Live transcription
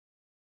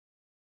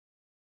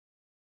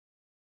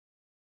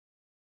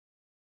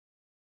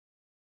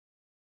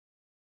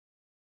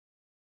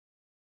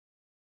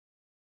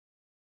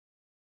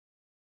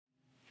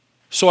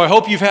So I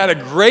hope you've had a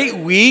great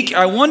week.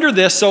 I wonder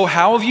this, so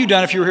how have you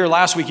done? If you were here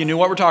last week, you knew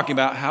what we're talking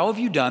about. How have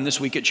you done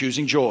this week at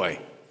choosing joy?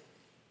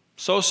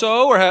 So?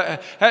 Or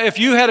if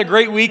you had a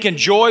great week and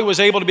joy was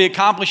able to be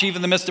accomplished even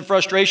in the midst of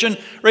frustration,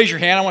 raise your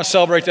hand. I want to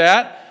celebrate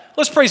that.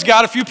 Let's praise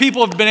God. A few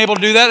people have been able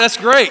to do that. That's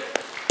great.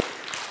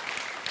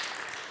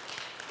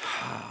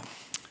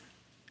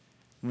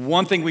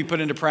 One thing we put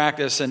into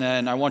practice,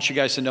 and I want you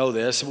guys to know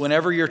this,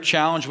 whenever you're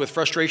challenged with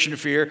frustration or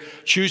fear,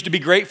 choose to be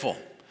grateful.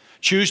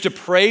 Choose to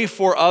pray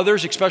for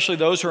others, especially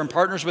those who are in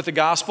partners with the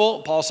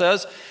gospel, Paul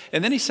says.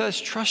 And then he says,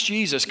 trust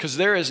Jesus, because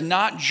there is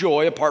not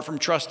joy apart from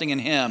trusting in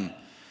him.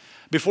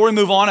 Before we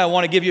move on, I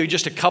want to give you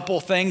just a couple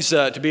things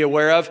to be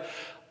aware of.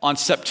 On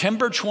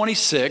September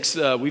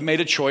 26th, we've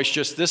made a choice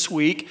just this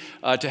week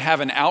to have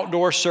an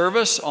outdoor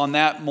service on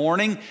that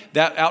morning.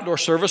 That outdoor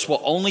service will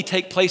only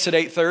take place at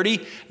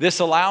 8:30. This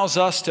allows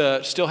us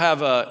to still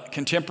have a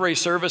contemporary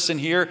service in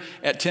here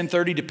at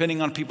 10:30,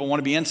 depending on if people want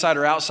to be inside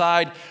or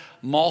outside.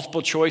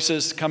 Multiple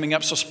choices coming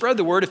up. So spread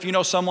the word. If you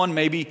know someone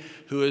maybe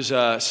who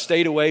has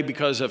stayed away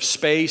because of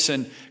space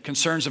and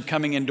concerns of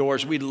coming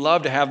indoors, we'd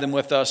love to have them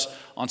with us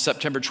on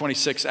September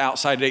 26th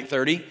outside at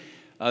 8:30.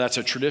 That's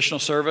a traditional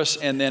service.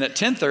 And then at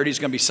 10:30 is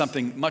going to be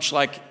something much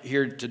like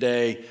here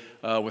today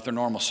with their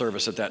normal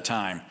service at that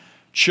time.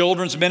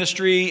 Children's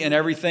ministry and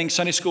everything,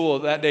 Sunday school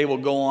that day will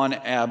go on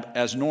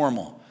as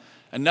normal.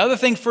 Another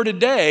thing for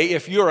today,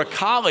 if you're a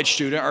college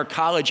student or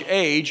college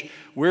age,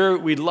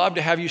 we'd love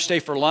to have you stay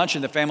for lunch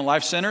in the Family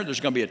Life Center. There's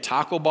going to be a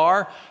taco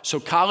bar. So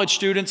college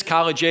students,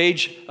 college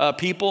age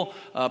people,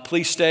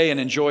 please stay and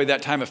enjoy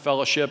that time of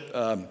fellowship.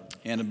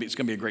 And it's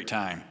going to be a great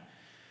time.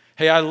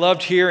 Hey, I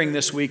loved hearing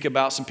this week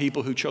about some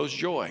people who chose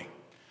joy.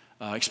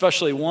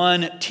 Especially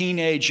one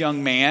teenage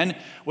young man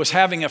was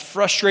having a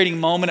frustrating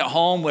moment at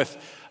home with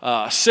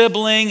a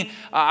sibling.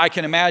 I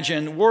can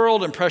imagine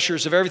world and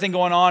pressures of everything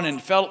going on and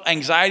felt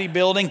anxiety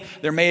building.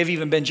 There may have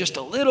even been just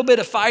a little bit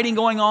of fighting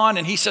going on.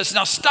 And he says,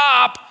 now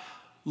stop.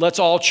 Let's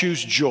all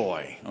choose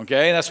joy.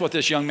 Okay, that's what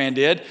this young man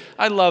did.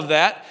 I love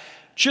that.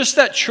 Just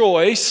that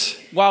choice,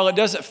 while it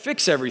doesn't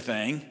fix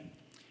everything,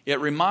 it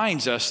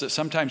reminds us that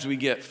sometimes we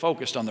get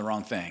focused on the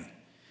wrong thing.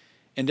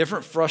 And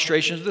different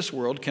frustrations of this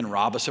world can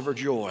rob us of our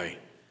joy.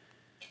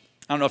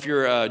 I don't know if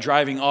you're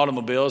driving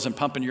automobiles and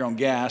pumping your own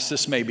gas.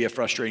 This may be a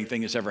frustrating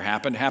thing that's ever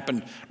happened. It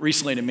happened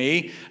recently to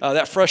me.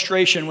 That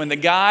frustration when the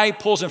guy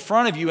pulls in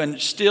front of you and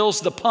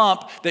steals the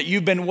pump that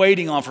you've been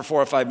waiting on for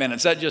 4 or 5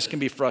 minutes. That just can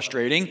be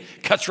frustrating.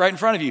 Cuts right in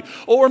front of you.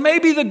 Or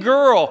maybe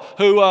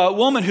the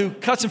woman who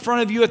cuts in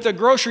front of you at the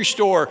grocery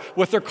store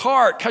with their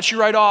cart, cuts you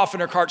right off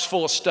and her cart's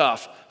full of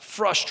stuff.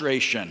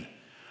 Frustration.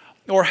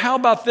 Or how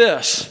about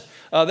this?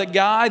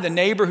 The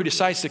neighbor who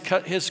decides to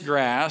cut his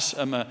grass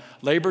on a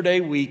Labor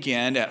Day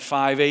weekend at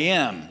 5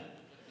 a.m.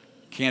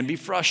 can be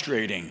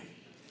frustrating.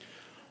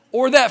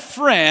 Or that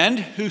friend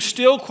who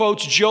still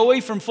quotes Joey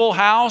from Full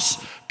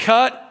House,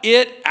 cut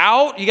it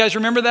out. You guys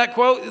remember that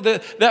quote?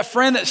 That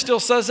friend that still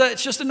says that?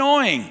 It's just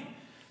annoying.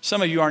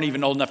 Some of you aren't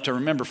even old enough to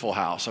remember Full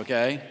House,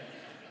 okay?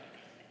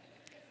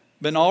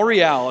 But in all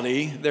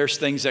reality, there's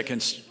things that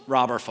can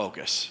rob our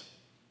focus.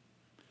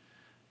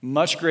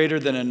 Much greater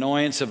than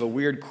annoyance of a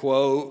weird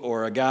quote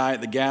or a guy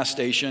at the gas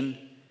station,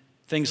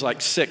 things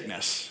like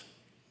sickness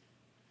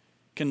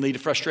can lead to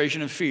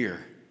frustration and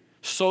fear.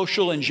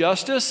 Social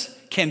injustice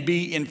can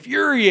be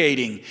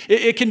infuriating.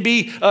 It can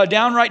be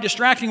downright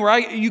distracting where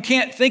you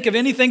can't think of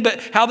anything but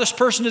how this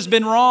person has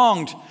been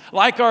wronged.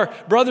 Like our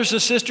brothers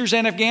and sisters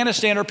in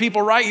Afghanistan or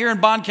people right here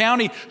in Bond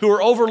County who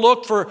are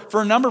overlooked for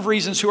a number of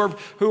reasons, who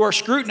are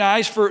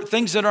scrutinized for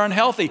things that are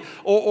unhealthy.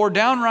 Or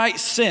downright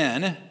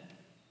sin.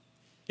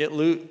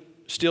 It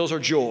steals our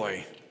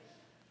joy.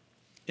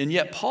 And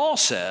yet Paul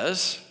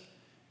says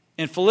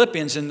in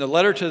Philippians, in the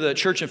letter to the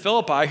church in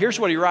Philippi, here's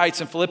what he writes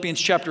in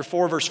Philippians chapter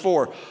 4, verse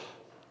 4.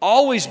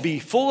 Always be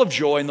full of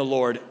joy in the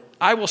Lord.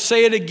 I will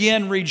say it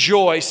again,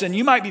 rejoice. And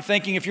you might be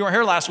thinking, if you weren't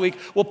here last week,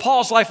 well,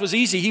 Paul's life was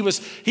easy.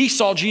 He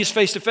saw Jesus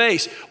face to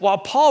face. While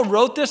Paul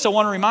wrote this, I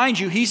want to remind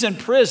you, he's in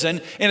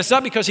prison. And it's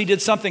not because he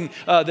did something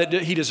that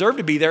he deserved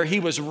to be there. He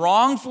was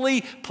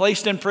wrongfully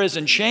placed in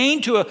prison,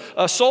 chained to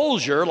a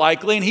soldier,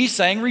 likely, and he's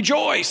saying,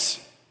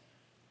 rejoice.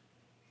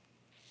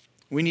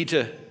 We need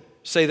to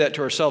say that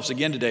to ourselves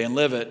again today and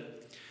live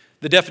it.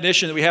 The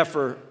definition that we have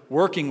for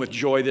working with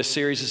joy this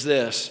series is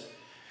this.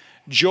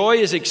 Joy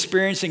is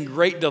experiencing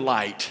great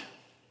delight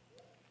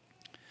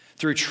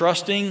through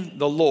trusting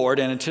the Lord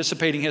and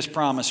anticipating His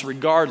promise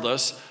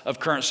regardless of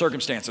current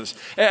circumstances.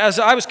 As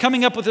I was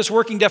coming up with this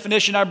working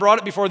definition, I brought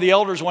it before the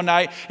elders one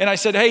night and I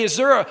said, hey, is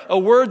there a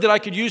word that I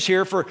could use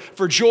here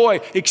for joy,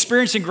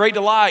 experiencing great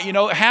delight? You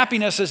know,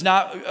 happiness is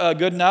not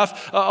good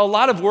enough. A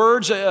lot of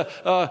words,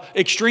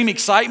 extreme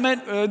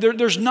excitement,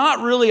 there's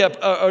not really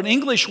an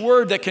English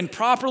word that can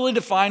properly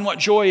define what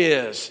joy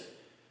is.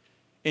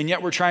 And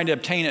yet we're trying to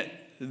obtain it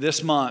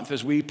this month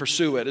as we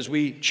pursue it, as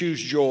we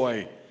choose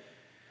joy.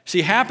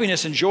 See,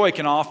 happiness and joy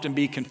can often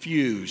be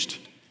confused.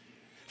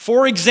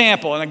 For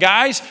example, and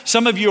guys,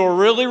 some of you will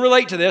really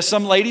relate to this,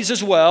 some ladies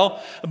as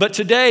well, but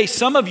today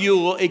some of you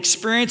will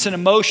experience an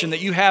emotion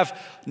that you have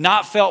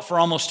not felt for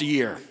almost a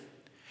year.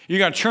 You're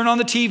going to turn on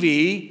the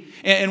TV,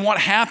 and what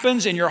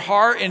happens in your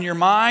heart and your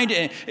mind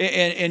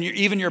and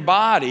even your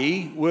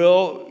body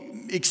will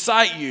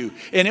excite you,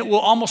 and it will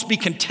almost be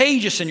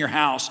contagious in your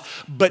house.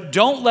 But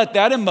don't let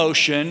that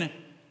emotion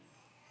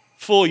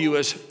fool you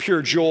as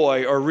pure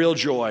joy or real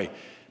joy,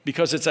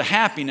 because it's a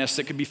happiness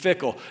that could be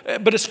fickle.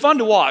 But it's fun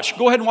to watch.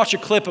 Go ahead and watch a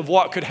clip of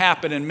what could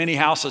happen in many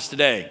houses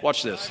today.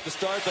 Watch this. To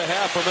start the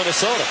half for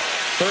Minnesota.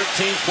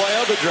 13th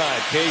play of the drive.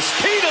 Case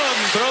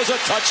Keenum throws a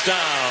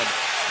touchdown.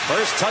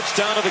 First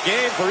touchdown of the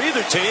game for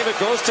either team. It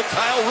goes to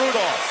Kyle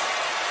Rudolph.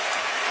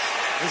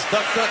 It's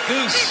Duck, Duck,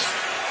 Goose.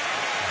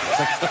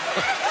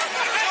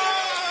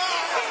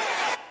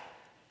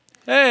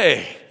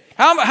 Hey,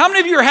 how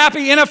many of you are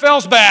happy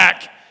NFL's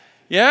back?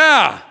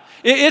 Yeah.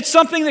 It's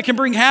something that can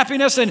bring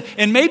happiness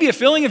and maybe a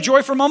feeling of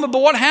joy for a moment.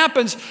 But what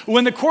happens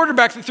when the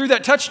quarterback that threw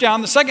that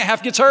touchdown, the second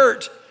half, gets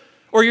hurt?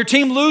 Or your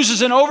team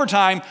loses in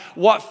overtime?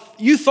 What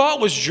you thought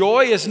was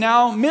joy is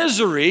now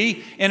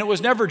misery, and it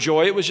was never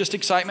joy. It was just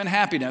excitement and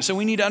happiness. And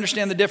we need to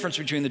understand the difference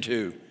between the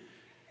two.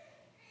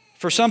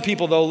 For some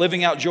people, though,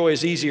 living out joy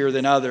is easier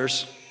than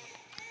others.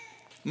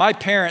 My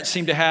parents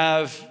seem to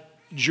have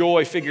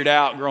joy figured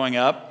out growing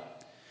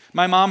up.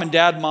 My mom and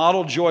dad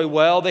modeled joy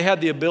well. They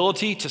had the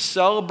ability to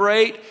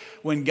celebrate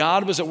when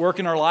God was at work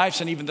in our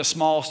lives and even the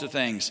smallest of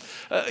things.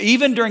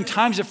 Even during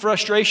times of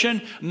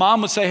frustration,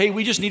 Mom would say, hey,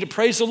 we just need to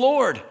praise the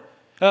Lord.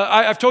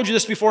 I've told you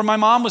this before. My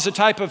mom was the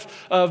type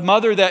of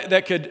mother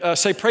that could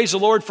say praise the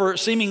Lord for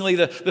seemingly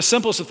the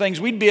simplest of things.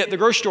 We'd be at the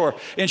grocery store,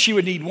 and she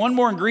would need one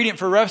more ingredient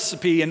for a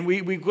recipe, and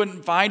we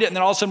couldn't find it, and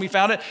then all of a sudden we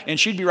found it, and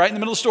she'd be right in the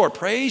middle of the store.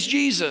 Praise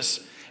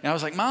Jesus. And I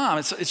was like, Mom,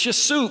 it's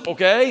just soup,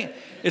 okay?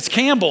 It's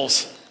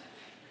Campbell's.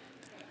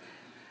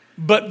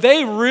 But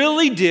they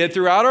really did,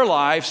 throughout our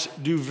lives,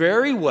 do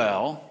very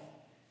well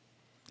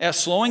at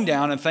slowing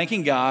down and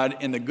thanking God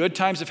in the good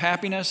times of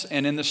happiness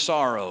and in the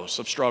sorrows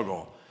of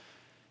struggle.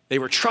 They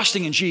were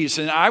trusting in Jesus.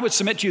 And I would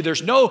submit to you,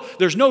 there's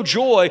no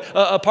joy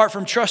apart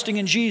from trusting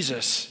in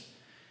Jesus.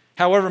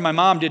 However, my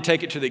mom did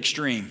take it to the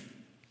extreme.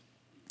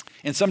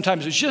 And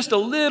sometimes it was just a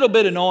little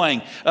bit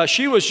annoying.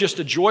 She was just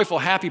a joyful,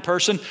 happy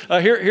person.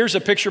 Here's a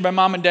picture of my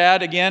mom and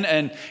dad again,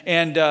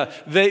 and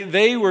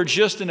they were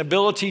just an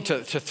ability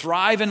to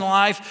thrive in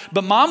life.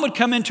 But Mom would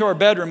come into our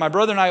bedroom. My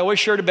brother and I always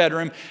shared a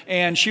bedroom,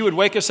 and she would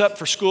wake us up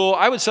for school.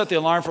 I would set the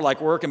alarm for like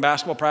work and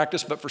basketball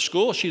practice, but for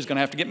school, she's going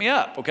to have to get me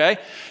up, okay?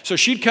 So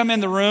she'd come in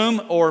the room,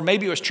 or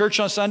maybe it was church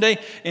on Sunday,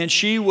 and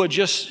she would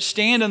just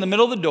stand in the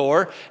middle of the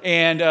door,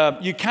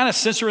 and you kind of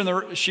sense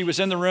her she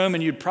was in the room,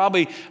 and you'd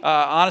probably,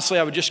 honestly,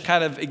 I would just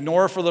kind of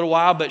ignore her for a little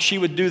while, but she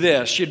would do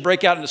this. She'd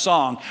break out into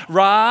song.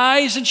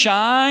 Rise and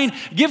shine.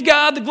 Give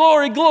God the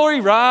glory, glory.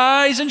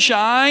 Rise and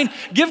shine.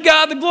 Give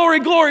God the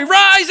glory, glory.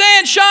 Rise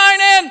and shine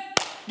and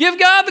give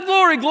God the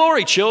glory,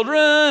 glory.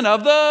 Children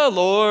of the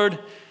Lord.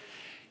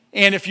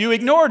 And if you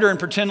ignored her and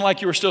pretend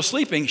like you were still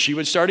sleeping, she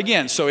would start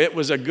again. So it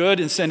was a good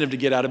incentive to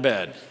get out of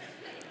bed.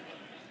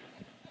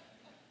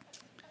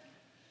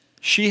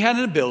 She had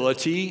an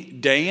ability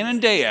day in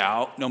and day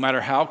out, no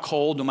matter how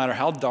cold, no matter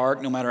how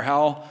dark, no matter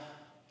how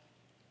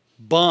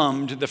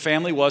bummed the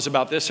family was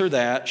about this or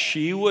that,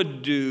 she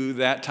would do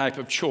that type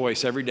of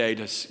choice every day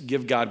to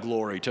give God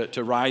glory,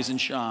 to rise and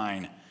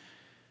shine.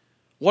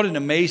 What an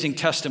amazing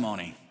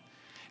testimony.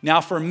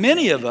 Now, for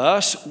many of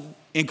us,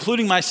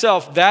 including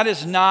myself, that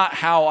is not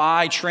how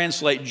I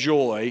translate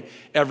joy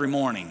every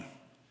morning.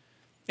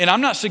 And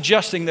I'm not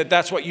suggesting that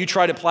that's what you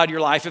try to apply to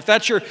your life. If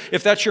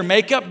that's your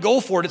makeup, go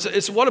for it.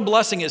 It's what a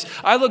blessing is.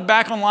 I look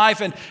back on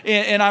life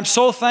and I'm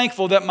so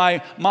thankful that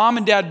my mom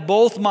and dad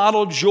both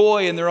modeled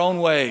joy in their own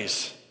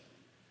ways.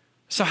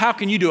 So how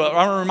can you do it? I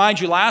want to remind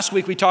you, last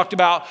week we talked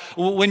about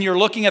when you're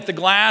looking at the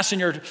glass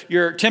and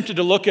you're tempted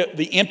to look at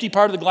the empty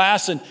part of the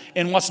glass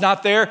and what's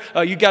not there,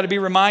 you've got to be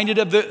reminded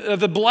of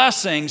the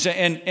blessings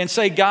and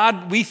say,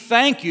 God, we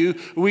thank you.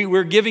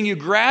 We're giving you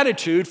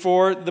gratitude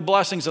for the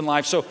blessings in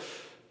life.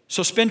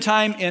 So spend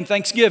time in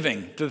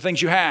thanksgiving to the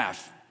things you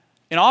have.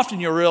 And often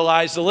you'll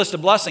realize the list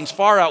of blessings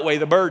far outweigh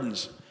the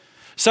burdens.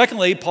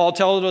 Secondly, Paul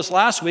told us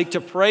last week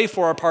to pray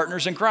for our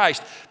partners in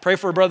Christ. Pray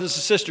for our brothers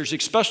and sisters,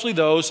 especially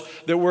those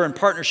that were in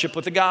partnership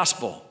with the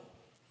gospel.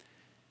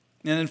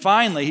 And then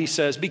finally, he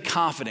says, be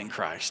confident in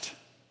Christ.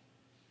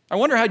 I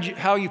wonder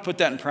how you put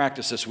that in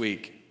practice this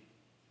week.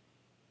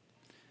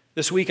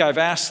 This week I've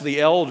asked the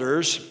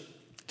elders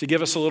to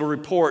give us a little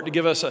report, to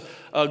give us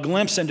a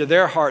glimpse into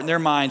their heart and their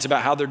minds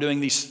about how they're doing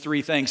these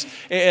three things.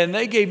 And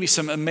they gave me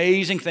some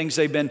amazing things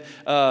they've been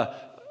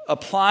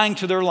applying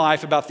to their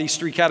life about these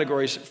three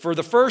categories. For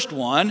the first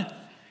one,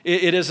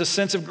 it is a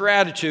sense of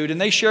gratitude. And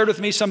they shared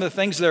with me some of the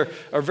things they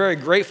are very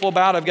grateful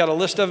about. I've got a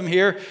list of them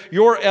here.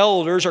 Your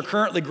elders are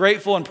currently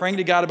grateful and praying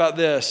to God about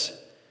this.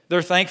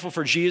 They're thankful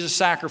for Jesus'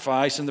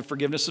 sacrifice and the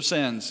forgiveness of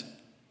sins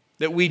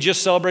that we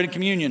just celebrated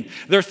communion.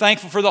 They're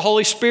thankful for the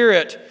Holy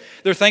Spirit.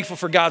 They're thankful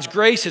for God's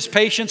grace, His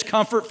patience,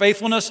 comfort,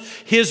 faithfulness,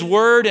 His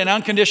word, and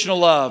unconditional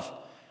love.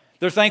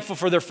 They're thankful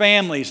for their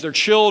families, their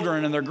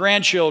children, and their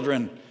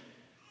grandchildren.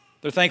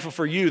 They're thankful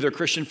for you, their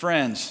Christian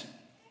friends.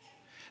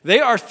 They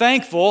are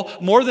thankful.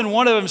 More than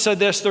one of them said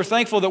this. They're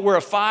thankful that we're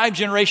a 5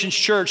 generations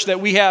church,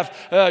 that we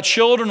have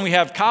children, we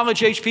have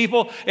college-age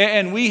people,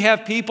 and we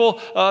have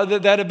people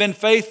that have been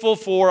faithful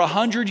for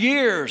 100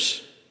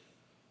 years.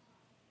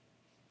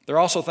 They're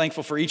also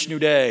thankful for each new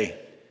day.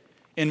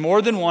 In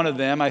more than one of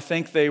them, I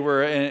think they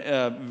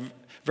were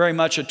very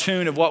much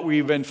attuned of what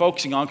we've been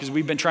focusing on because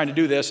we've been trying to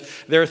do this.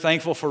 They're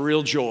thankful for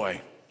real joy.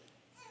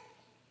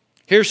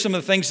 Here's some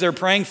of the things they're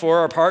praying for,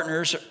 our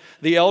partners.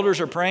 The elders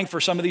are praying for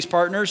some of these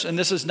partners, and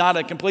this is not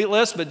a complete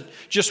list, but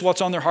just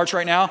what's on their hearts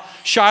right now.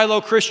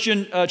 Shiloh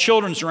Christian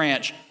Children's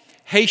Ranch,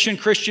 Haitian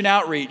Christian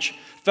Outreach,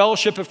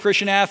 Fellowship of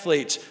Christian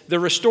Athletes, the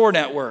Restore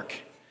Network,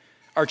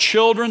 our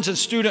children's and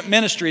student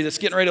ministry that's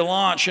getting ready to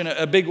launch in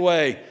a big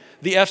way,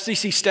 the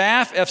FCC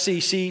staff,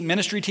 FCC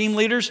ministry team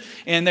leaders,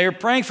 and they're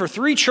praying for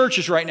 3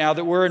 churches right now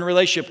that we're in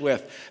relationship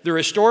with. The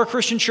Restore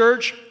Christian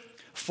Church,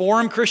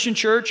 Forum Christian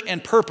Church,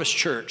 and Purpose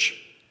Church.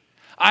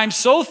 I'm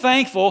so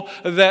thankful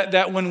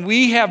that when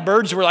we have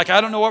burdens, we're like, I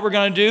don't know what we're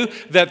going to do,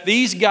 that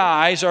these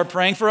guys are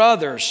praying for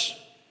others.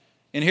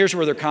 And here's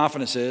where their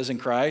confidence is in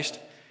Christ.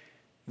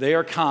 They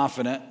are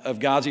confident of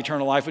God's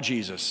eternal life with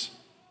Jesus.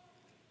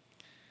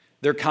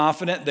 They're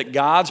confident that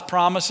God's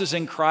promises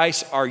in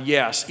Christ are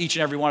yes, each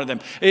and every one of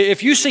them.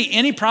 If you see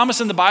any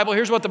promise in the Bible,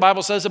 here's what the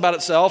Bible says about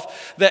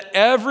itself, that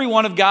every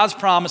one of God's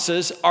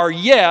promises are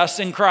yes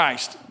in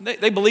Christ.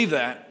 They believe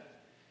that.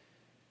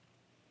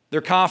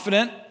 They're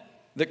confident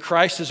that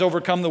Christ has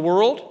overcome the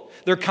world.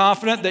 They're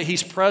confident that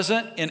He's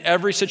present in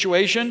every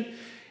situation.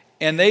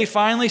 And they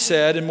finally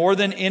said, and more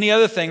than any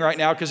other thing right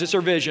now, because it's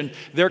their vision,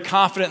 they're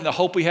confident in the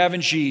hope we have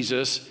in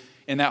Jesus,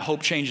 and that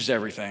hope changes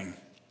everything.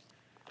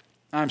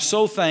 I'm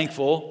so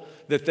thankful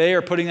that they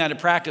are putting that in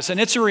practice. And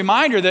it's a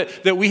reminder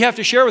that we have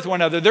to share with one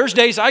another. There's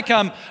days I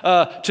come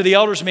to the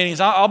elders' meetings.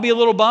 I'll be a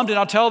little bummed and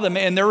I'll tell them,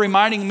 and they're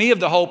reminding me of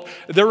the hope.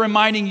 They're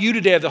reminding you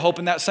today of the hope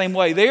in that same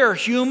way. They are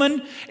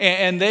human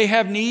and they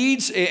have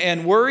needs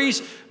and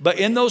worries, but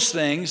in those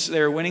things,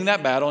 they're winning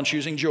that battle and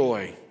choosing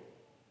joy.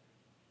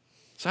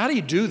 So how do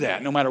you do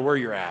that no matter where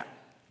you're at?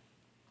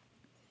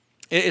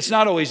 It's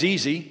not always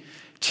easy.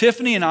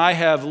 Tiffany and I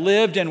have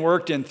lived and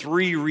worked in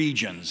 3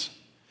 regions.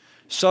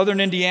 Southern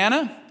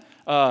Indiana,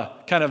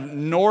 kind of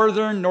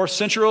north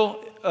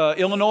central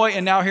Illinois,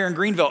 and now here in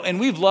Greenville.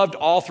 And we've loved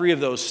all 3 of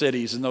those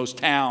cities and those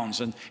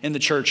towns and in the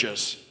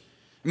churches.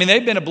 I mean,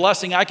 they've been a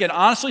blessing. I can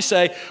honestly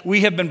say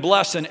we have been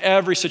blessed in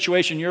every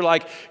situation. You're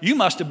like, you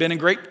must have been in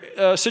great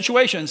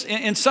situations.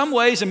 In some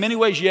ways, in many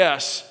ways,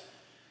 yes.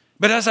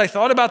 But as I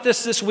thought about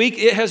this week,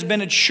 it has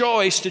been a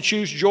choice to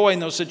choose joy in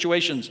those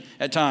situations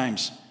at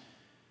times.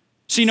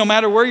 See, no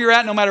matter where you're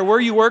at, no matter where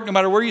you work, no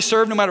matter where you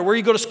serve, no matter where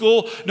you go to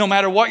school, no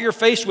matter what you're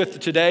faced with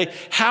today,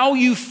 how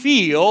you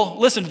feel,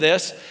 listen to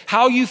this,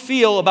 how you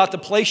feel about the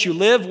place you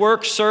live,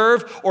 work,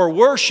 serve, or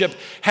worship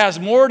has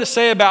more to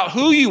say about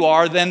who you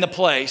are than the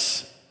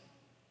place.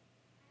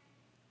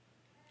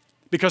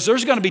 Because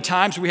there's going to be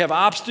times we have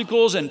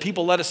obstacles and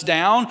people let us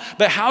down,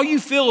 but how you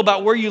feel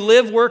about where you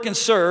live, work, and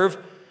serve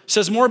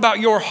says more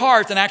about your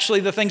heart than actually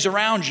the things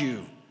around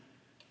you.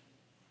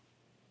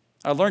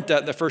 I learned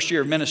that the first year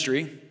of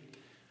ministry.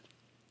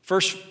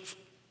 First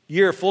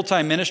year of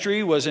full-time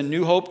ministry was in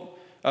New Hope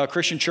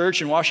Christian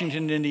Church in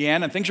Washington,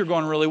 Indiana, and things are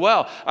going really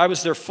well. I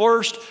was their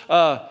first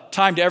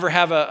time to ever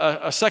have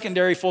a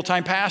secondary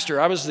full-time pastor.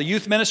 I was the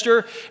youth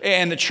minister,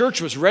 and the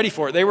church was ready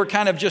for it. They were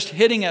kind of just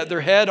hitting at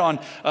their head on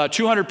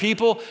 200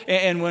 people,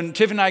 and when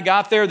Tiff and I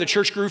got there, the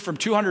church grew from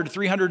 200 to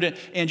 300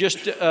 in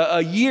just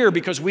a year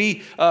because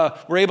we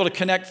were able to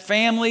connect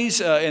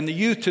families and the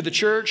youth to the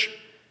church.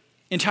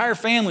 Entire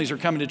families are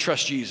coming to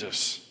trust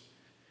Jesus.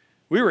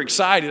 We were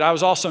excited. I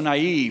was also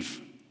naive.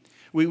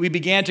 We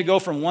began to go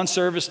from 1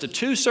 service to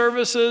 2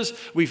 services.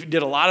 We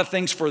did a lot of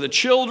things for the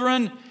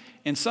children,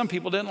 and some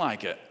people didn't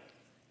like it.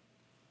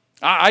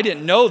 I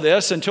didn't know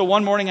this until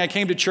one morning I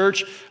came to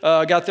church,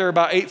 got there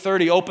about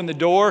 8:30, opened the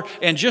door,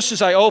 and just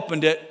as I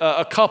opened it,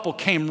 a couple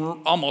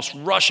came almost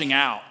rushing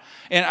out.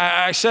 And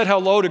I said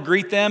hello to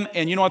greet them,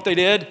 and you know what they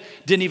did?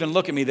 Didn't even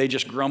look at me. They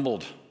just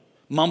grumbled,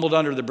 mumbled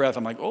under their breath.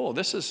 I'm like, oh,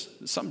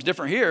 something's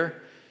different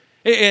here.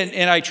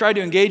 And I tried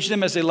to engage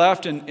them as they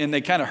left, and they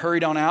kind of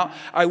hurried on out.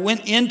 I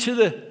went into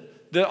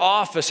the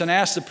office and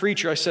asked the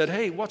preacher, I said,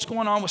 hey, what's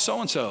going on with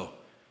so-and-so?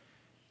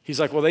 He's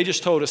like, well, they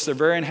just told us they're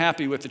very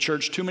unhappy with the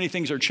church. Too many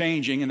things are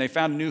changing, and they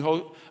found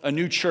a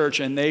new church,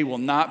 and they will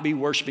not be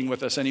worshiping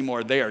with us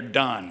anymore. They are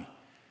done.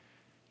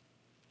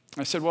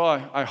 I said,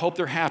 well, I hope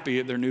they're happy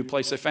at their new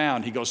place they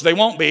found. He goes, they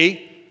won't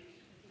be.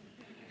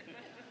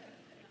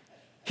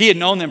 He had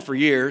known them for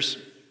years.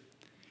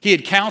 He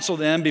had counseled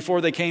them before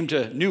they came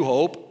to New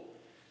Hope.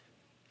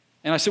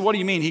 And I said, what do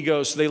you mean? He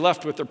goes, they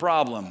left with their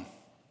problem.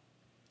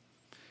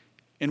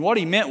 And what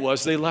he meant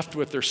was they left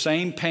with their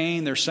same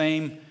pain, their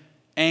same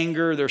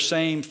anger, their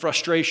same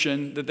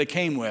frustration that they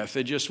came with.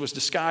 It just was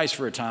disguised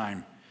for a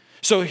time.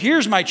 So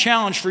here's my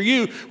challenge for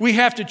you. We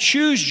have to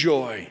choose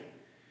joy.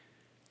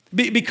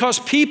 Because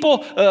people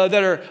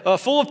that are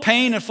full of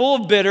pain and full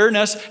of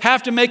bitterness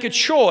have to make a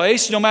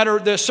choice, no matter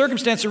the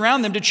circumstance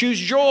around them, to choose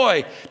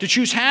joy, to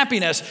choose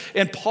happiness.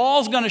 And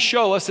Paul's going to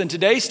show us in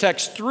today's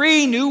text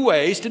 3 new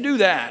ways to do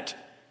that.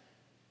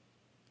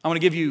 I want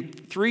to give you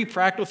 3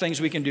 practical things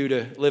we can do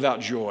to live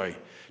out joy.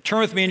 Turn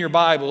with me in your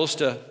Bibles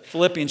to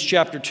Philippians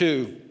chapter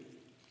 2.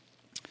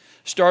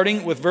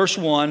 Starting with verse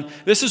 1.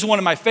 This is one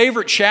of my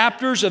favorite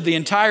chapters of the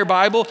entire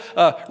Bible.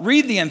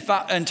 Read the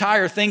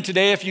entire thing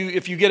today if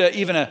you get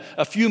even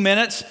a few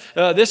minutes.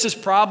 This is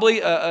probably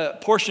a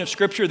portion of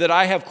Scripture that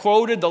I have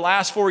quoted the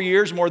last 4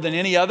 years more than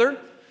any other.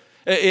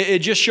 It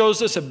just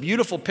shows us a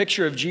beautiful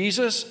picture of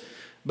Jesus.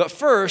 But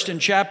first, in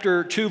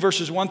chapter 2,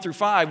 verses 1 through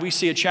 5, we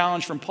see a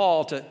challenge from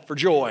Paul for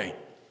joy.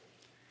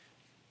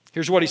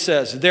 Here's what he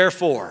says.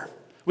 Therefore,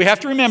 we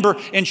have to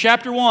remember in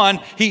chapter 1,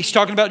 he's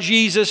talking about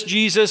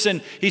Jesus,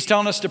 and he's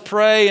telling us to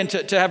pray and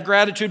to have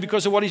gratitude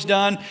because of what he's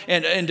done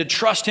and to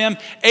trust him.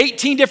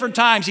 18 different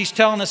times he's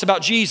telling us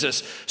about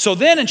Jesus. So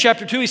then in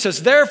chapter 2, he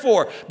says,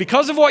 therefore,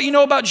 because of what you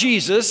know about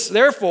Jesus,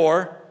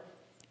 therefore,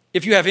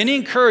 if you have any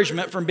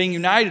encouragement from being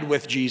united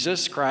with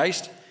Jesus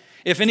Christ,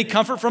 if any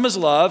comfort from his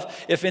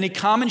love, if any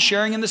common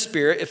sharing in the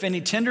Spirit, if any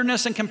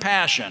tenderness and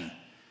compassion,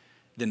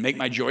 then make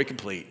my joy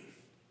complete.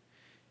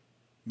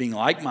 Being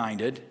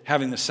like-minded,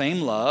 having the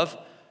same love,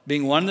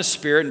 being one in the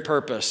Spirit and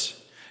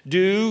purpose.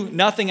 Do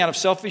nothing out of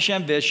selfish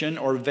ambition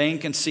or vain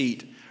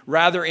conceit.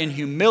 Rather, in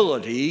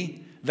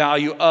humility,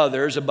 value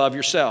others above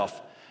yourself.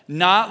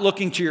 Not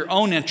looking to your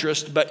own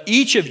interest, but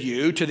each of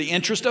you to the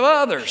interest of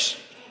others.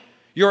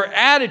 Your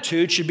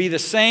attitude should be the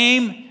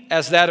same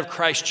as that of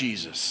Christ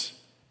Jesus.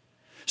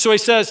 So he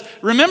says,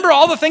 remember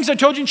all the things I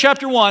told you in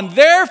chapter 1.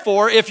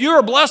 Therefore, if you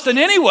are blessed in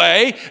any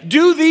way,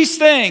 do these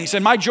things,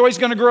 and my joy is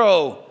going to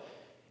grow.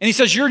 And he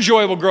says, your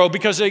joy will grow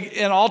because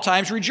in all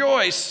times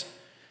rejoice.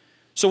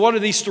 So what are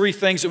these 3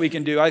 things that we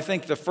can do? I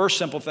think the first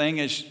simple thing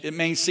is, it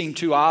may seem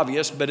too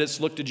obvious, but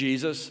it's look to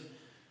Jesus.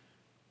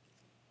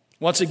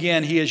 Once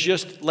again, he has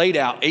just laid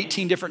out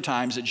 18 different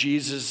times that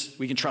Jesus,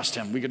 we can trust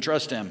him. We can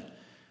trust him.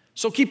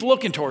 So keep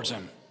looking towards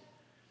him.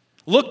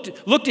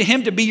 Look to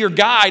him to be your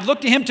guide.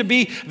 Look to him to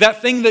be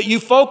that thing that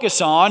you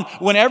focus on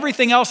when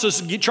everything else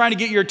is trying to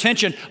get your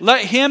attention.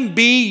 Let him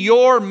be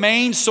your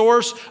main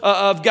source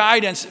of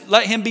guidance.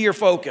 Let him be your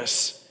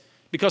focus.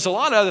 Because a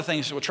lot of other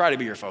things will try to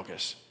be your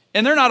focus.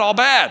 And they're not all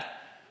bad.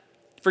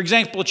 For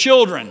example,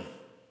 children.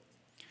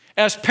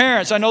 As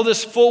parents, I know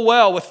this full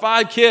well with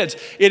 5 kids.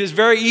 It is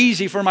very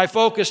easy for my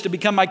focus to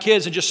become my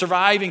kids and just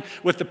surviving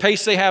with the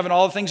pace they have and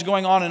all the things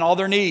going on and all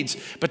their needs.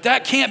 But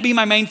that can't be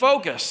my main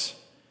focus.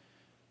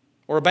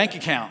 Or a bank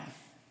account.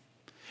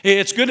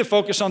 It's good to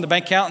focus on the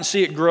bank account and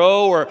see it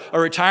grow, or a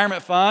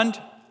retirement fund,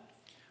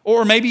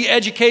 or maybe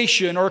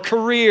education, or a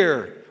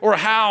career, or a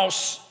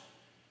house,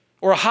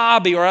 or a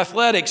hobby, or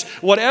athletics.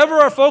 Whatever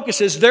our focus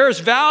is,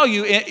 there's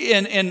value in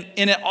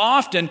it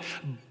often.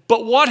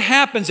 But what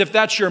happens if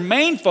that's your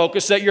main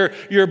focus that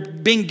you're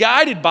being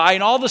guided by,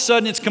 and all of a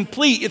sudden it's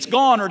complete, it's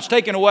gone, or it's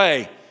taken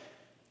away?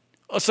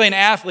 Let's say an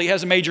athlete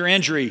has a major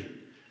injury,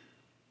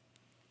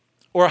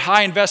 or a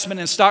high investment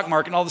in the stock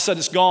market, and all of a sudden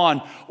it's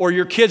gone, or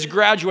your kids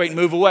graduate and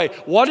move away.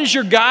 What is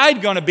your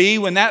guide going to be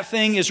when that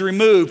thing is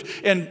removed?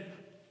 And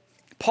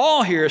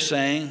Paul here is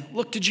saying,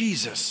 look to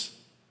Jesus.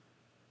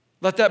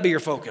 Let that be your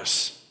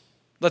focus.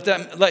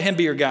 Let him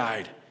be your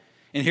guide.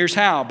 And here's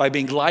how: by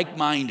being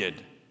like-minded,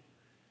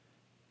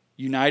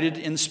 united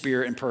in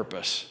spirit and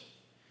purpose.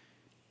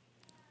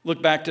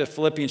 Look back to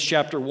Philippians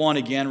chapter 1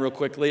 again real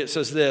quickly. It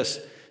says this: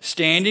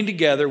 standing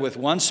together with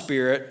one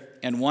spirit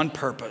and one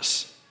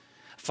purpose,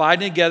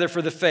 fighting together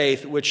for the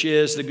faith, which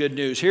is the good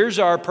news. Here's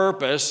our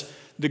purpose,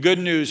 the good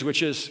news,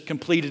 which is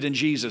completed in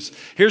Jesus.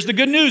 Here's the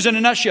good news in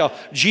a nutshell.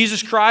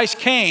 Jesus Christ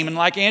came, and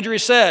like Andrea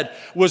said,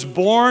 was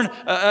born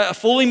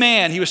fully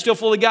man. He was still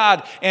fully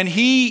God. And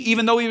he,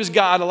 even though he was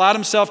God, allowed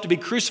himself to be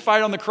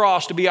crucified on the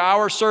cross, to be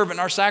our servant,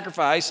 our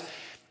sacrifice.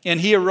 And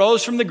he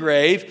arose from the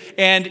grave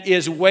and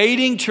is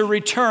waiting to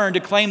return to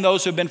claim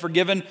those who have been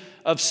forgiven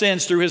of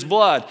sins through his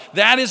blood.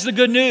 That is the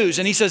good news.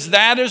 And he says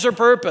that is our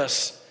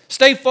purpose.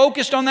 Stay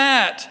focused on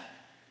that.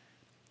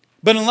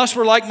 But unless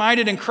we're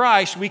like-minded in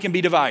Christ, we can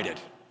be divided.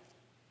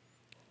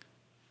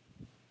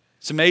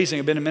 It's amazing.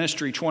 I've been in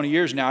ministry 20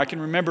 years now. I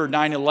can remember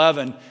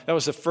 9/11. That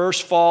was the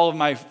first fall of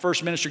my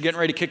first ministry, getting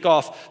ready to kick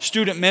off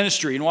student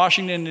ministry in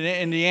Washington,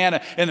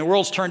 Indiana, and the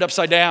world's turned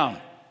upside down.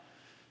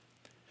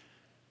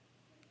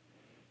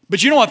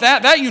 But you know what?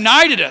 That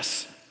united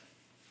us.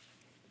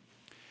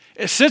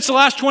 Since the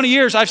last 20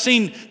 years, I've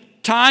seen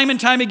time and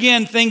time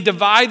again things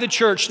divide the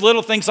church.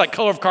 Little things like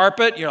color of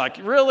carpet. You're like,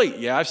 really?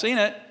 Yeah, I've seen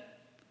it.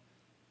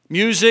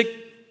 Music,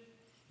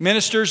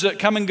 ministers that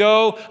come and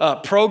go,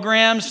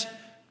 programs.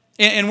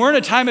 And we're in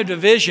a time of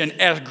division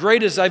as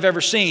great as I've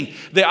ever seen.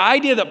 The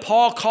idea that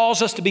Paul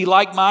calls us to be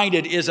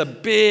like-minded is a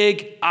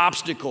big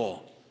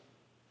obstacle.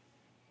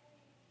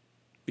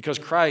 Because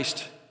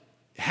Christ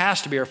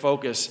has to be our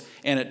focus,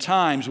 and at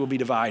times we'll be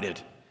divided.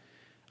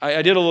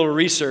 I did a little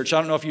research. I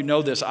don't know if you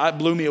know this. It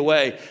blew me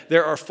away.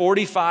 There are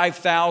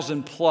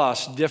 45,000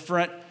 plus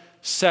different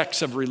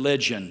sects of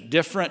religion,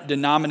 different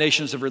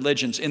denominations of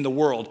religions in the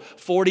world.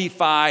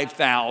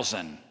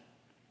 45,000.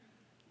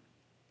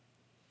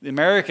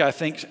 America, I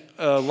think,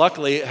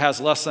 luckily has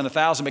less than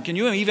 1,000. But can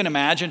you even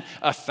imagine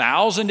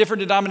 1,000 different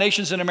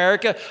denominations in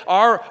America?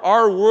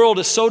 Our world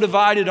is so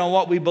divided on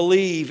what we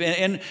believe.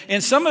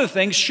 And some of the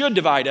things should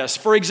divide us.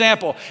 For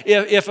example,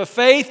 if a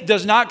faith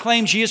does not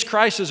claim Jesus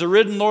Christ as a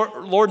risen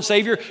Lord and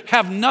Savior,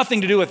 have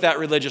nothing to do with that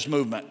religious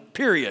movement,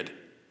 period.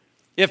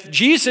 If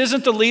Jesus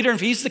isn't the leader and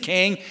if he's the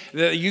king,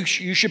 you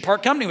should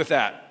part company with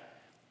that.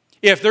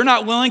 If they're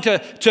not willing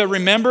to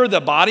remember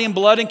the body and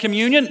blood in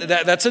communion,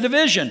 that's a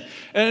division.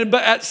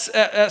 But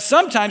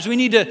sometimes we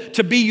need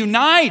to be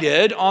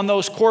united on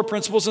those core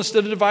principles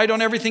instead of divide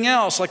on everything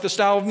else, like the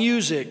style of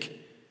music,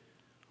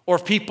 or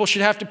if people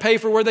should have to pay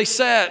for where they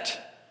sit,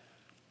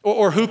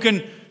 or who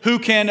can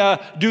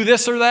do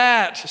this or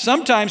that.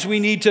 Sometimes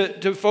we need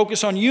to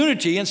focus on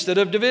unity instead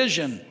of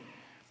division.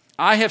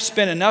 I have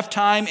spent enough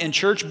time in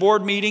church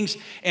board meetings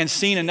and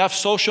seen enough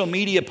social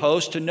media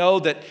posts to know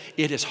that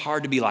it is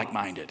hard to be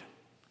like-minded.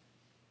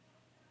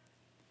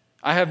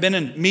 I have been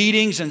in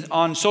meetings and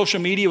on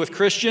social media with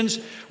Christians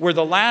where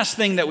the last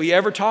thing that we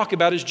ever talk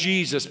about is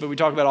Jesus, but we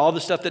talk about all the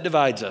stuff that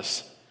divides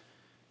us.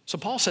 So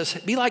Paul says,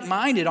 be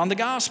like-minded on the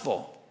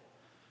gospel.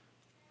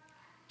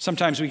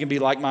 Sometimes we can be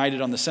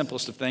like-minded on the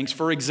simplest of things.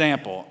 For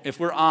example,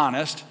 if we're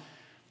honest,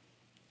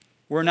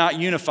 we're not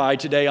unified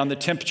today on the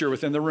temperature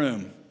within the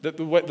room, the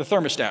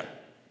thermostat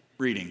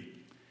reading.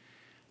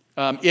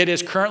 It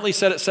is currently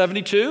set at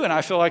 72, and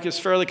I feel like it's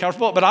fairly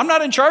comfortable, but I'm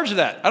not in charge of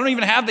that. I don't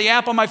even have the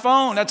app on my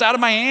phone. That's out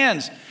of my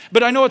hands.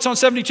 But I know it's on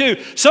 72.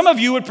 Some of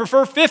you would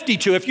prefer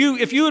 52. If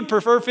you would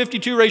prefer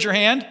 52, raise your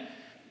hand.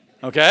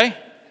 Okay.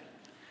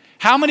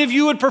 How many of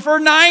you would prefer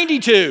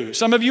 92?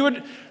 Some of you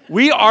would.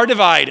 We are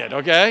divided,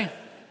 okay?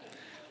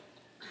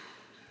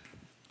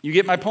 You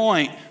get my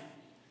point.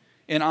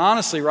 And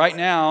honestly, right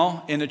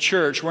now in the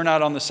church, we're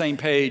not on the same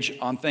page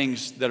on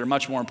things that are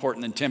much more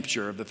important than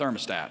temperature of the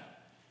thermostat.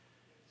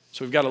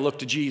 So we've got to look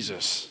to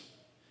Jesus.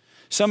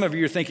 Some of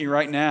you are thinking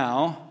right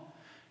now,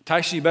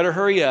 Tyson, you better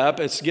hurry up.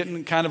 It's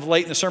getting kind of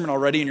late in the sermon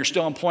already and you're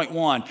still on point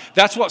 1.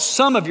 That's what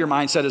some of your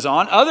mindset is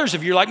on. Others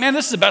of you are like, man,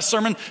 this is the best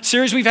sermon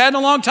series we've had in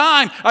a long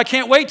time. I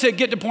can't wait to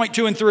get to point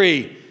 2 and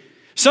 3.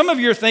 Some of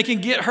you are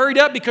thinking, get hurried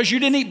up because you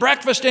didn't eat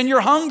breakfast and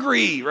you're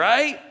hungry,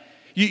 right?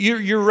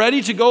 You're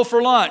ready to go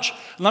for lunch.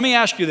 Let me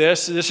ask you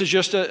this. This is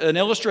just an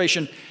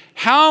illustration.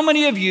 How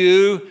many of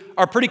you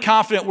are pretty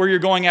confident where you're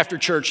going after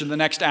church in the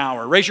next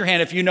hour? Raise your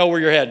hand if you know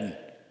where you're heading.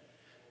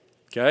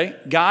 Okay?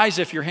 Guys,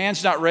 if your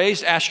hand's not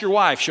raised, ask your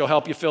wife. She'll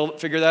help you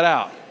figure that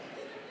out.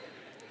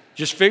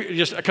 Just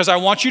because I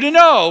want you to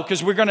know,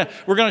 because we're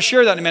gonna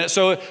share that in a minute.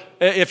 So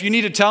if you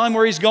need to tell him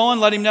where he's going,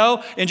 let him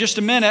know. In just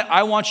a minute,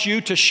 I want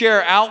you to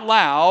share out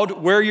loud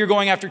where you're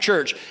going after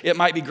church. It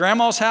might be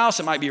grandma's house.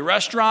 It might be a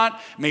restaurant.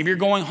 Maybe you're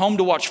going home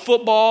to watch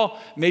football.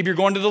 Maybe you're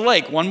going to the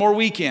lake one more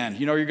weekend.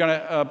 You know, you're going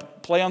to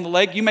play on the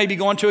lake. You may be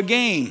going to a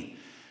game.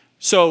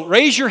 So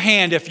raise your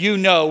hand if you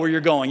know where you're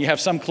going. You have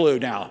some clue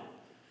now.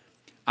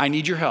 I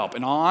need your help.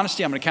 In all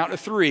honesty, I'm going to count to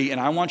 3, and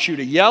I want you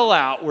to yell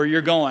out where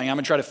you're going. I'm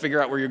going to try to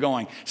figure out where you're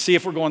going. See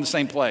if we're going the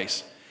same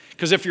place.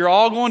 Because if you're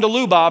all going to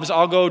Lou Bob's,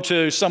 I'll go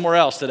to somewhere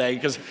else today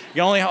because you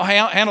can only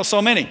handle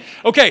so many.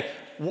 Okay,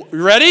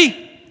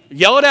 ready?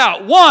 Yell it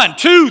out. 1,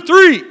 2,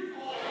 3.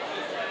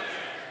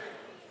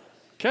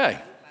 Okay.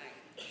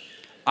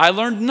 I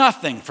learned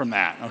nothing from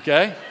that,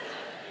 okay?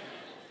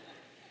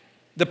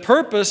 The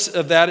purpose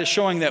of that is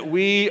showing that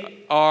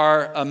we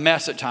are a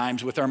mess at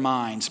times with our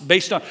minds.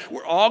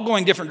 We're all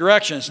going different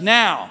directions.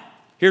 Now,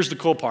 here's the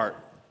cool part.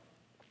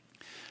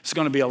 It's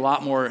going to be a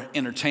lot more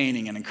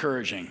entertaining and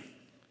encouraging.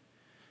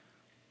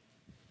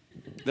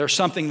 There's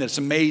something that's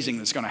amazing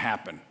that's going to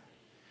happen.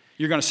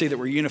 You're going to see that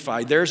we're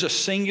unified. There's a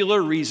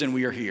singular reason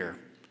we are here.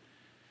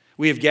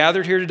 We have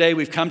gathered here today.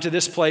 We've come to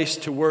this place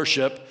to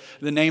worship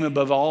the name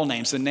above all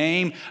names, the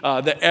name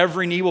that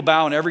every knee will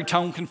bow and every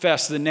tongue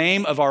confess, the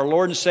name of our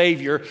Lord and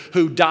Savior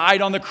who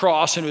died on the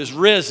cross and was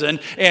risen,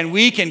 and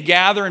we can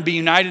gather and be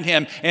united in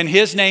him. And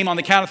his name, on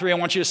the count of 3, I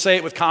want you to say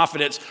it with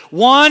confidence.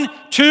 1,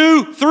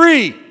 2,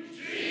 3.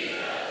 Jesus.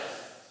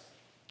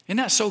 Isn't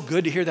that so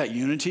good to hear that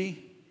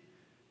unity?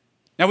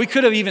 Now, we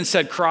could have even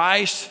said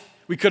Christ.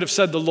 We could have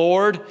said the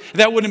Lord.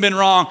 That wouldn't have been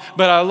wrong,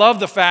 but I love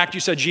the fact you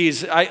said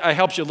Jesus. I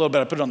helped you a little bit.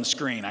 I put it on the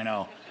screen, I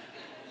know.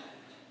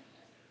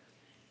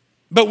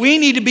 But we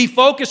need to be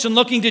focused and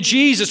looking to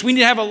Jesus. We need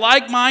to have a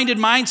like-minded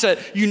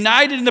mindset,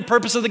 united in the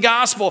purpose of the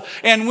gospel.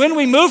 And when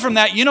we move from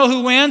that, you know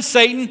who wins?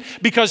 Satan,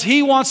 because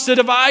he wants to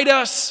divide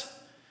us.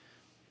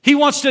 He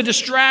wants to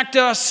distract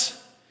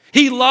us.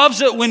 He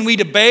loves it when we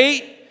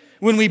debate,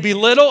 when we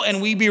belittle,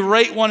 and we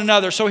berate one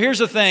another. So here's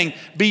the thing.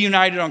 Be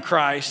united on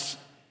Christ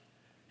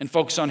and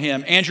focus on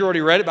him. Andrew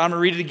already read it, but I'm going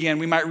to read it again.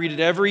 We might read it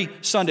every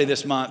Sunday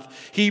this month.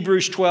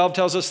 Hebrews 12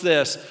 tells us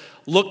this.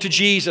 Look to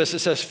Jesus. It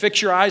says,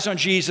 fix your eyes on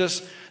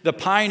Jesus, the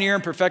pioneer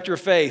and perfecter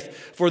of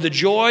faith. For the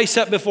joy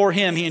set before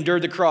him, he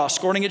endured the cross,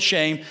 scorning its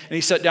shame, and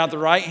he sat down at the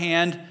right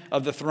hand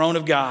of the throne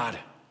of God.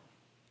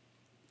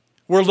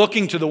 We're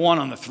looking to the one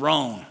on the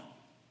throne.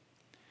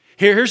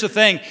 Here's the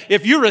thing.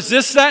 If you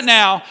resist that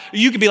now,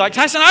 you can be like,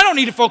 Tyson, I don't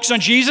need to focus on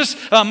Jesus.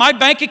 My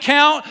bank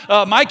account,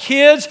 my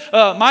kids,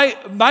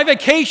 my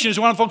vacation is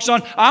what I'm focused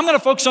on. I'm going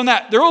to focus on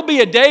that. There will be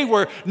a day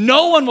where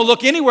no one will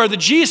look anywhere to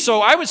Jesus,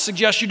 so I would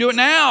suggest you do it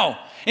now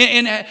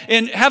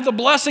and have the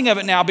blessing of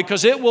it now,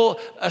 because it will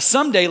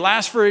someday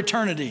last for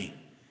eternity.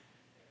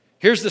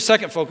 Here's the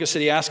second focus that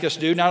he asks us to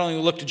do. Not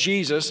only look to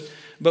Jesus,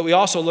 but we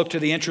also look to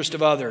the interest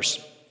of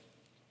others.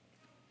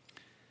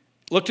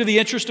 Look to the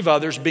interest of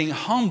others, being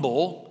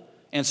humble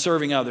and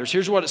serving others.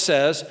 Here's what it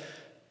says.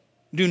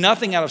 Do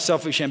nothing out of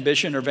selfish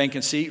ambition or vain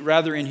conceit.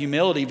 Rather, in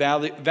humility,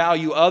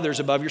 value others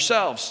above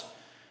yourselves.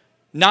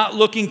 Not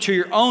looking to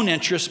your own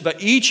interests,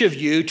 but each of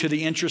you to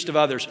the interest of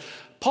others.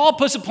 Paul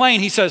puts it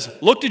plain. He says,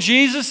 look to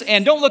Jesus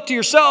and don't look to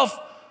yourself.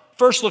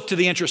 First, look to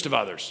the interest of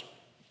others.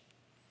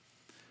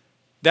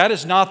 That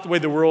is not the way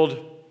the world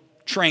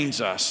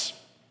trains us.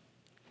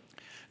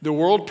 The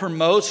world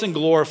promotes and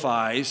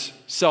glorifies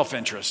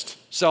self-interest,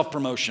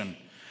 self-promotion,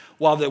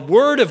 while the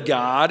Word of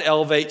God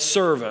elevates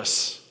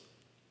service.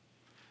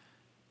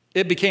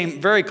 It became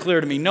very clear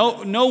to me.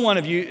 No one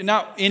of you,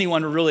 not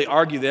anyone would really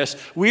argue this.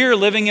 We are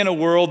living in a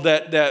world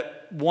that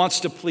wants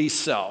to please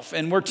self,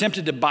 and we're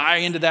tempted to buy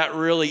into that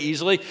really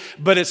easily,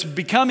 but it's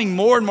becoming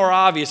more and more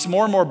obvious,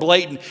 more and more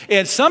blatant,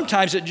 and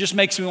sometimes it just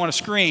makes me want to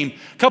scream.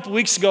 A couple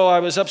weeks ago,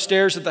 I was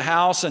upstairs at the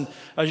house, and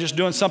I was just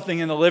doing something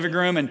in the living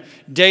room, and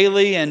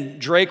Daly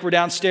and Drake were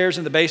downstairs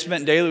in the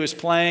basement, and Daly was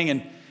playing,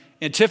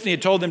 and Tiffany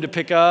had told them to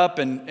pick up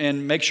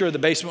and make sure the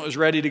basement was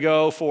ready to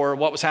go for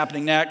what was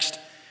happening next.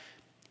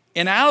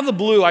 And out of the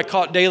blue, I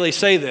caught Daly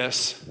say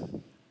this: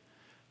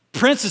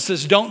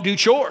 princesses don't do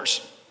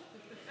chores.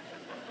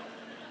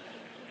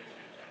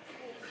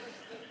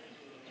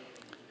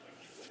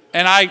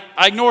 And I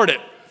ignored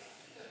it.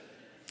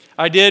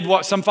 I did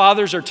what some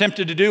fathers are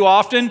tempted to do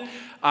often.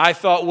 I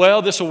thought,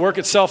 well, this will work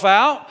itself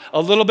out.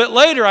 A little bit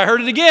later, I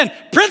heard it again.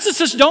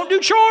 Princesses don't do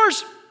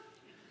chores.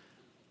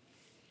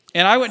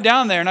 And I went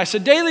down there and I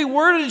said, Daly,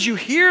 where did you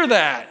hear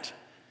that?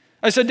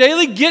 I said,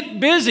 Daly,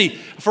 get busy.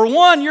 For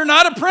one, you're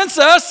not a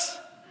princess.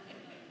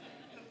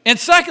 And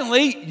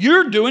secondly,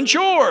 you're doing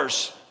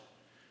chores.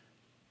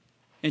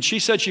 And she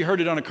said she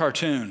heard it on a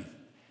cartoon.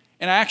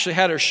 And I actually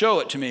had her show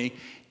it to me.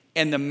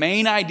 And the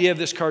main idea of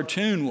this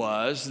cartoon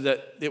was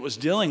that it was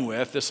dealing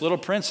with this little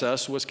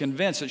princess was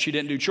convinced that she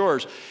didn't do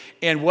chores.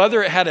 And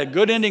whether it had a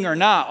good ending or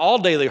not, all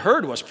Daly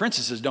heard was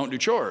princesses don't do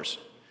chores.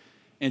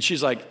 And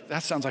she's like,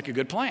 that sounds like a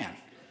good plan.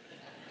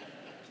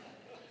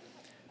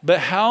 But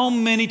how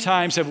many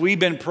times have we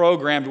been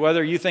programmed,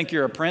 whether you think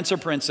you're a prince or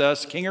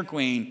princess, king or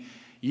queen,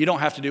 you don't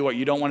have to do what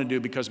you don't want to do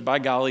because, by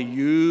golly,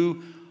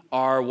 you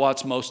are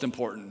what's most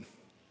important.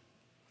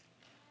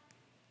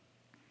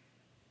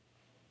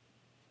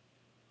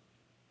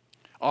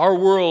 Our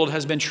world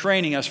has been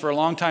training us for a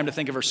long time to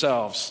think of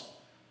ourselves.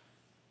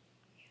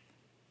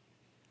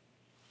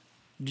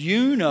 Do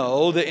you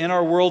know that in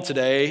our world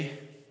today,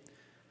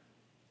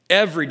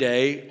 every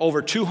day,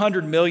 over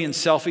 200 million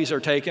selfies are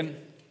taken?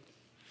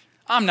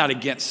 I'm not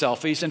against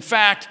selfies. In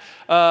fact,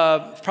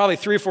 probably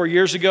 3 or 4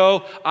 years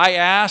ago, I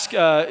asked,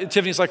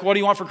 Tiffany's like, what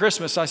do you want for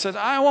Christmas? I said,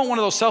 I want one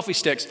of those selfie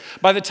sticks.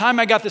 By the time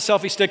I got the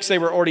selfie sticks, they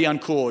were already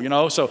uncool, you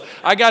know? So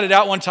I got it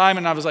out one time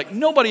and I was like,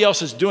 nobody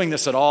else is doing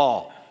this at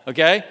all,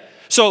 okay?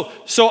 So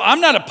I'm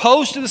not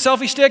opposed to the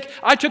selfie stick.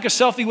 I took a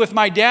selfie with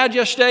my dad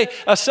yesterday.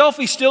 A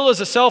selfie still is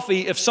a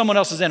selfie if someone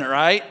else is in it,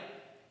 right?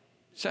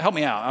 So help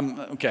me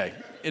out. Okay,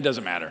 it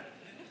doesn't matter.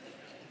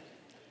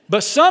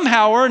 But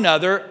somehow or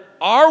another,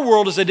 our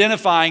world is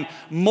identifying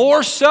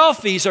more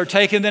selfies are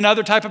taken than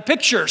other type of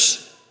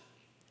pictures.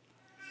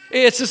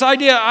 It's this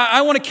idea,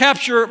 I want to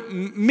capture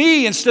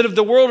me instead of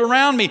the world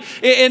around me.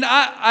 And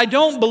I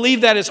don't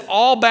believe that is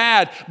all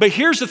bad. But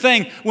here's the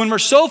thing. When we're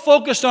so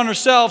focused on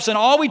ourselves and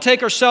all we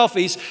take are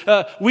selfies,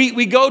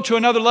 we go to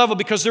another level,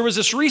 because there was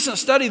this recent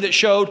study that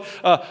showed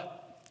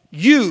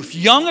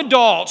young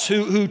adults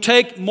who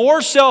take more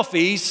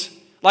selfies,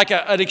 like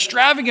an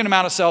extravagant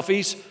amount of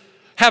selfies,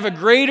 have a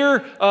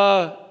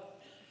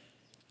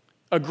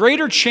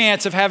greater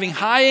chance of having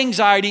high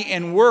anxiety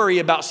and worry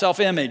about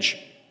self-image,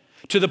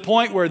 to the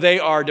point where they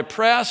are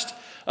depressed,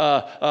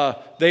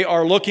 they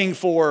are looking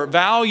for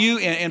value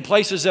in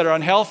places that are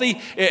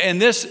unhealthy.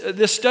 And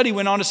this study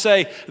went on to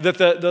say that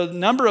the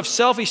number of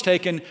selfies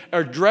taken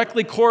are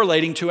directly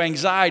correlating to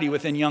anxiety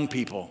within young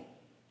people.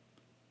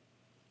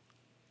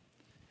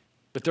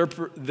 But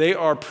they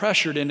are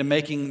pressured into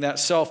making that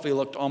selfie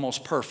look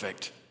almost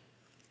perfect.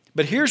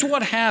 But here's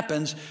what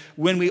happens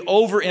when we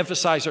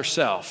overemphasize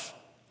ourselves.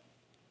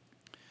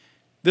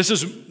 This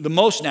is the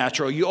most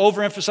natural. You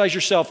overemphasize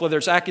yourself, whether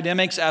it's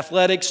academics,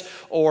 athletics,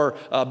 or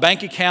a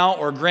bank account,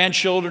 or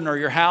grandchildren, or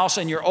your house,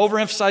 and you're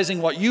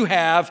overemphasizing what you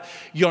have.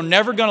 You're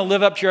never going to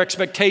live up to your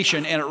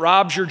expectation, and it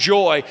robs your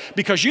joy,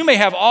 because you may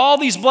have all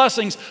these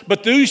blessings,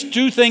 but these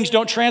two things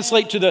don't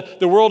translate to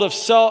the world of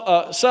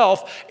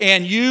self,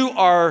 and you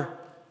are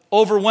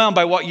overwhelmed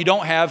by what you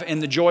don't have, and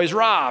the joy is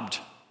robbed.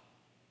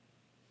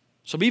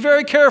 So be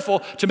very careful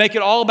to make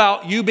it all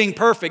about you being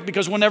perfect,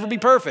 because we'll never be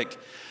perfect.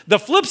 The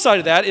flip side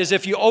of that is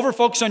if you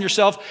overfocus on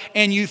yourself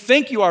and you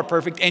think you are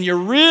perfect and you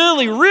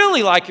really,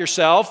 really like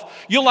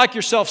yourself, you'll like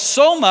yourself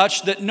so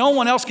much that no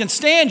one else can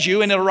stand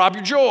you and it'll rob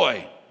your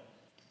joy.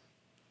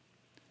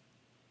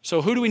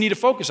 So who do we need to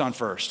focus on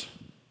first?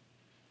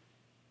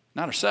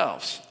 Not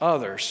ourselves,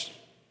 others.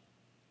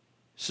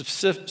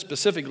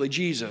 Specifically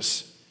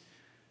Jesus.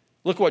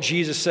 Look what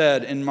Jesus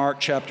said in Mark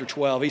chapter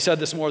 12. He said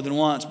this more than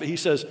once, but he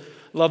says,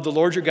 love the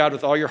Lord your God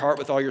with all your heart,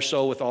 with all your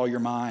soul, with all your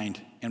mind,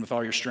 and with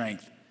all your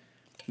strength.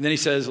 And then he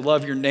says,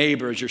 love your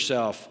neighbor as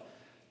yourself.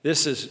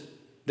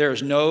 There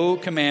is no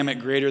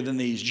commandment greater than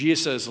these.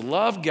 Jesus says,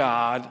 love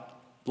God,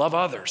 love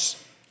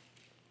others.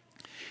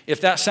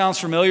 If that sounds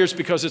familiar, it's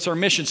because it's our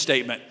mission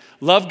statement.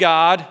 Love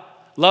God,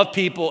 love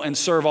people, and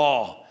serve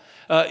all.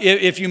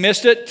 If you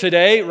missed it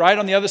today, right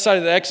on the other side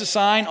of the exit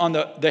sign, on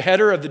the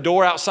header of the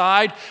door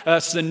outside,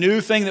 it's the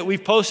new thing that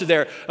we've posted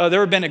there.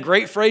 There have been a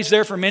great phrase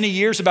there for many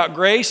years about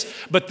grace,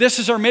 but this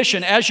is our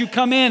mission. As you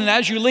come in and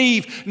as you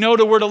leave, know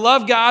that we're to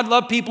love God,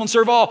 love people, and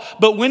serve all.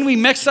 But when we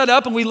mix that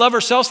up and we love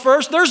ourselves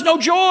first, there's no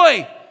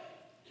joy.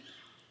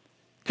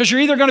 Because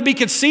you're either going to be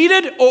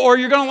conceited or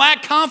you're going to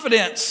lack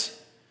confidence.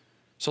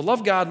 So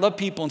love God, love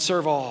people, and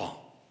serve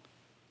all.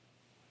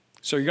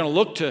 So you're going to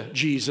look to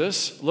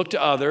Jesus, look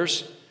to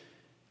others,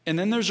 and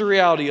then there's a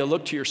reality, you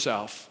look to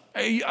yourself.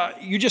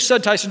 You just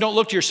said, Tyson, don't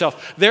look to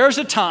yourself. There's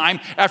a time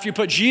after you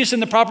put Jesus in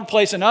the proper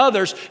place and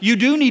others, you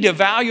do need to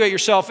evaluate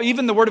yourself.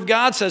 Even the Word of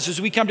God says as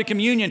we come to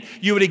communion,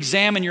 you would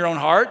examine your own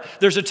heart.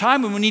 There's a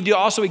time when we need to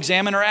also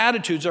examine our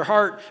attitudes, our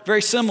heart,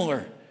 very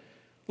similar.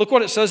 Look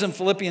what it says in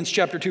Philippians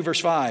chapter 2,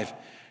 verse 5.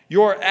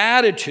 Your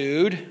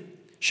attitude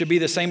should be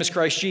the same as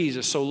Christ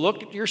Jesus. So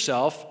look at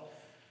yourself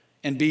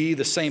and be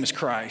the same as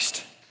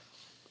Christ.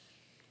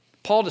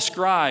 Paul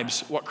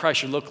describes what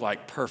Christ should look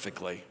like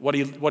perfectly, what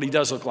he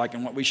does look like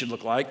and what we should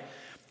look like.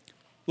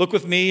 Look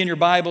with me in your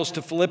Bibles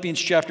to Philippians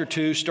chapter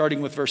 2, starting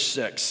with verse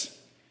 6.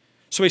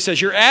 So he says,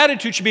 your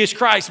attitude should be as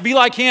Christ. Be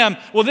like him.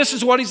 Well, this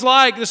is what he's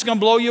like. This is going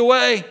to blow you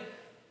away. He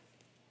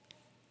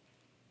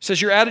says,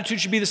 your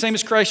attitude should be the same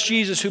as Christ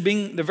Jesus, who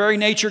being the very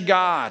nature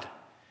God,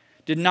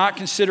 did not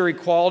consider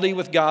equality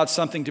with God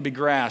something to be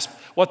grasped.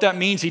 What that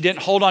means, he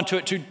didn't hold on to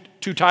it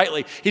too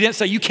tightly. He didn't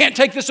say, you can't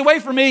take this away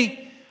from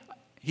me.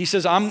 He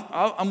says, I'm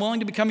willing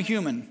to become a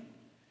human.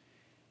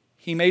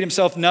 He made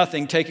himself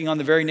nothing, taking on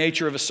the very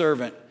nature of a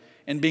servant,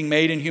 and being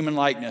made in human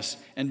likeness,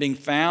 and being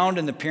found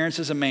in the appearance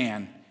as a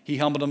man, he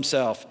humbled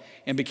himself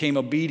and became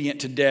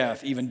obedient to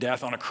death, even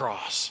death on a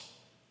cross.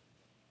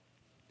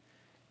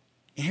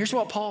 And here's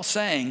what Paul's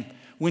saying.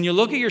 When you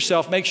look at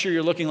yourself, make sure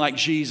you're looking like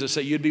Jesus,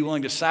 that you'd be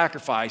willing to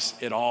sacrifice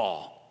it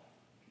all.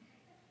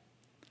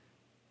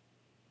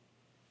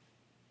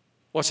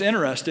 What's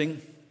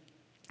interesting,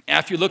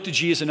 after you look to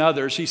Jesus and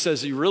others, he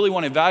says, you really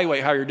want to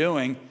evaluate how you're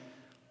doing,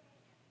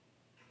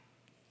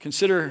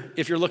 consider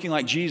if you're looking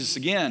like Jesus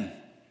again.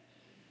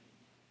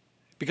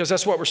 Because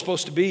that's what we're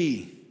supposed to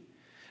be.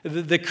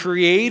 The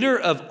creator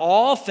of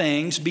all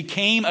things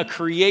became a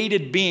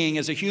created being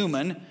as a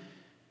human.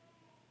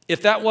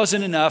 If that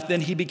wasn't enough,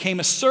 then he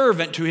became a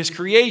servant to his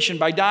creation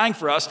by dying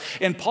for us.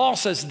 And Paul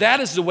says that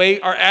is the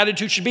way our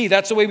attitude should be.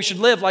 That's the way we should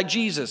live, like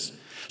Jesus.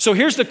 So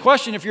here's the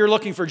question if you're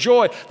looking for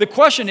joy. The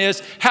question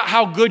is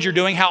how good you're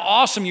doing, how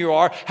awesome you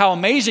are, how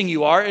amazing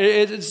you are.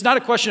 It's not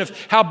a question of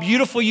how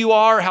beautiful you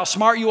are, how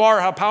smart you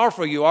are, how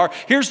powerful you are.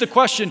 Here's the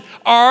question,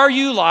 are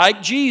you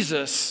like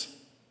Jesus?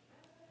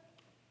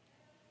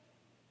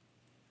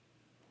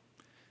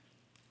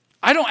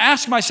 I don't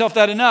ask myself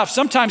that enough.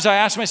 Sometimes I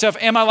ask myself,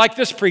 am I like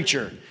this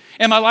preacher?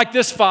 Am I like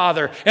this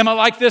father? Am I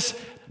like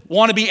this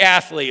wannabe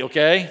athlete,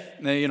 okay?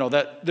 You know,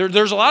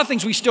 there's a lot of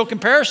things we still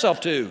compare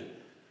ourselves to.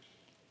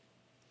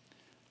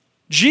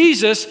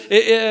 Jesus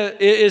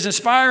is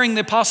inspiring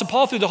the Apostle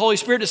Paul through the Holy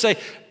Spirit to say,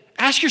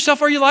 ask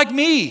yourself, are you like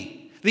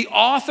me, the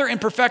author and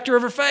perfecter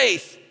of our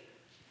faith?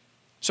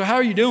 So how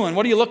are you doing?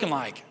 What are you looking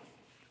like?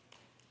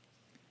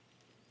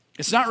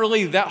 It's not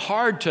really that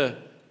hard to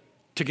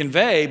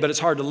convey, but it's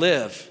hard to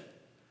live.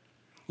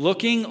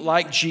 Looking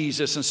like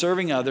Jesus and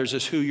serving others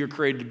is who you're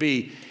created to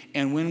be.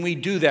 And when we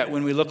do that,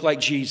 when we look like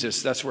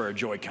Jesus, that's where our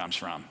joy comes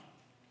from.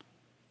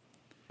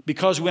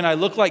 Because when I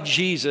look like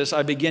Jesus,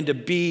 I begin to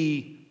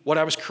be what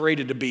I was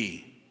created to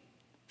be.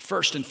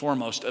 First and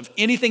foremost, of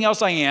anything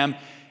else I am,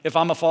 if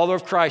I'm a follower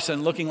of Christ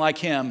and looking like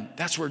him,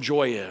 that's where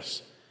joy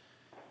is.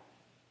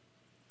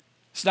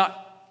 It's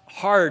not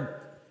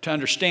hard to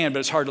understand, but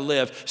it's hard to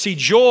live. See,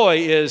 joy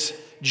is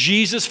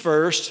Jesus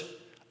first,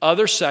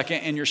 others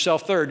second, and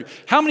yourself third.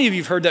 How many of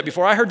you have heard that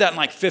before? I heard that in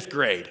like 5th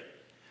grade.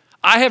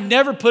 I have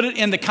never put it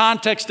in the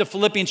context of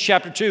Philippians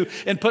chapter 2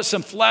 and put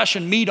some flesh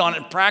and meat on it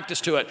and practice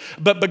to it.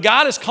 But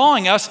God is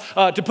calling us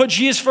to put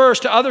Jesus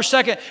first, to others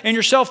second, and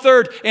yourself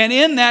third. And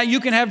in that, you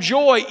can have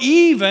joy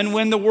even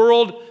when the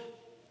world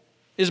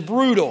is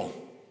brutal.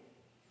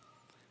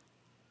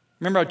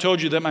 Remember I told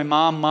you that my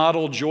mom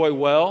modeled joy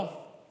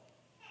well?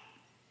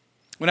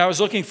 When I was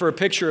looking for a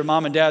picture of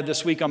mom and dad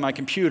this week on my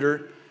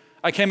computer,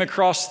 I came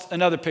across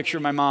another picture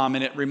of my mom,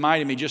 and it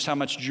reminded me just how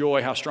much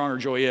joy, how strong her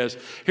joy is.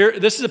 Here,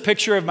 this is a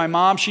picture of my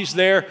mom. She's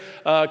there,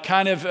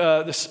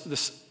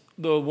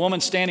 the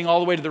woman standing all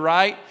the way to the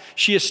right.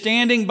 She is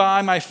standing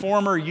by my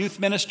former youth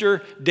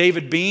minister,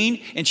 David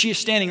Bean, and she is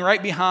standing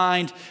right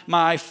behind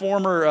my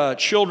former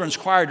children's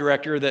choir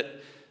director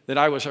that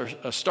I was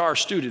a star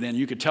student in.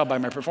 You could tell by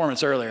my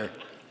performance earlier,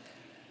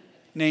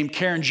 named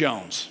Karen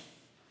Jones.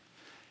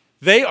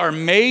 They are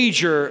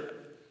major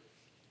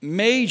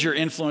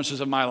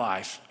influences of my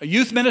life. A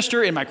youth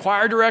minister and my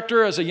choir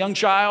director as a young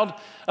child.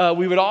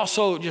 We would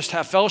also just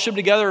have fellowship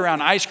together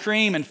around ice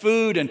cream and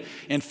food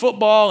and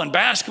football and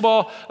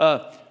basketball.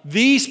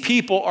 These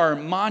people are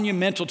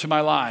monumental to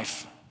my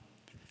life.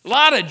 A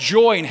lot of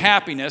joy and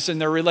happiness in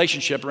their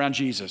relationship around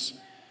Jesus.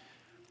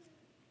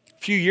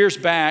 A few years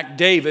back,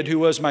 David, who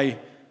was my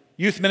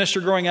youth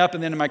minister growing up,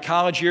 and then in my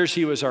college years,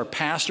 he was our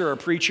pastor, our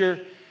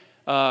preacher.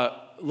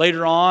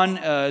 Later on,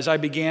 as I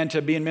began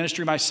to be in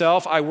ministry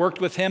myself, I worked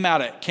with him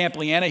out at Camp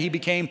Leanna. He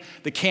became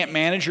the camp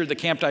manager, the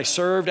camp I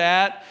served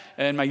at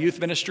in my youth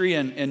ministry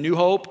in New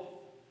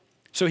Hope.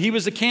 So he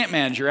was the camp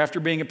manager after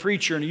being a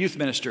preacher and a youth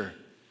minister.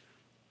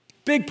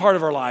 Big part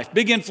of our life,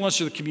 big influence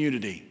to the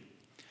community.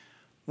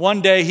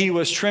 One day he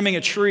was trimming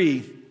a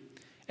tree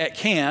at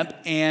camp,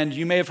 and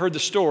you may have heard the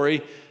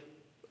story,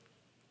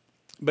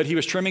 but he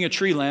was trimming a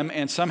tree limb,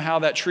 and somehow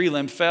that tree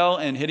limb fell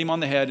and hit him on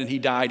the head, and he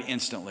died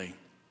instantly.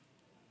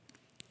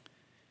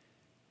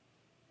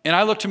 And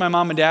I looked to my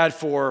mom and dad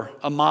for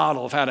a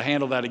model of how to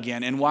handle that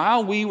again. And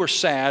while we were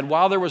sad,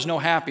 while there was no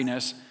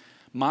happiness,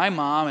 my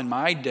mom and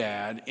my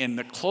dad, in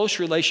the close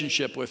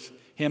relationship with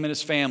him and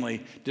his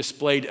family,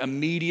 displayed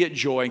immediate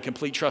joy and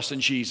complete trust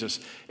in Jesus.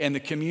 And the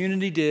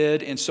community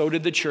did, and so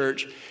did the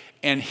church.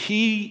 And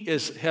he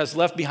has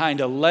left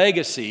behind a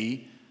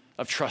legacy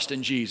of trust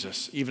in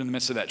Jesus, even in the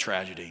midst of that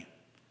tragedy.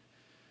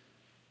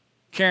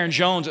 Karen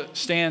Jones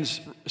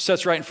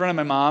sits right in front of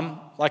my mom.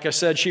 Like I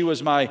said, she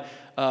was my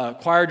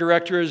choir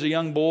director as a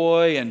young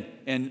boy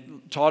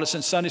and taught us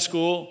in Sunday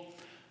school.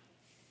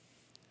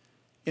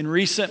 In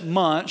recent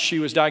months, she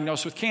was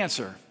diagnosed with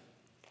cancer.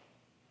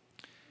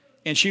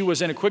 And she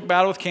was in a quick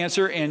battle with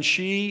cancer, and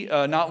she,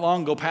 not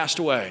long ago, passed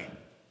away.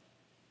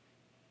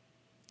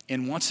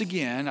 And once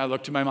again, I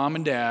looked to my mom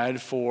and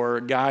dad for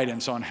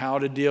guidance on how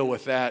to deal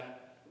with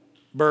that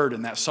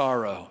burden, that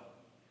sorrow.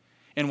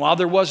 And while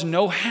there was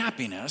no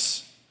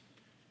happiness,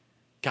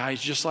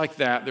 guys, just like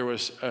that, there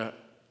was a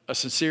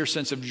sincere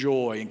sense of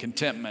joy and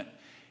contentment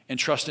and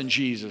trust in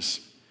Jesus.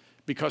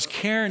 Because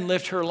Karen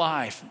lived her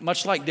life,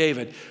 much like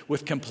David,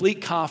 with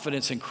complete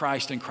confidence in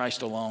Christ and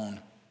Christ alone.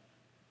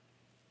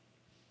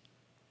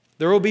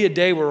 There will be a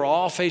day where we're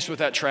all faced with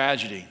that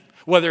tragedy,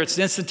 whether it's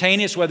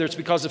instantaneous, whether it's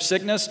because of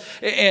sickness,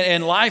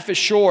 and life is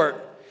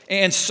short,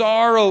 and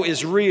sorrow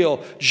is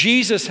real.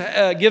 Jesus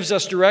gives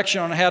us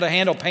direction on how to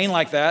handle pain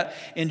like that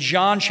in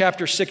John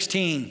chapter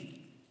 16.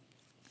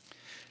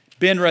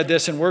 Ben read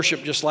this in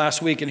worship just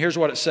last week, and here's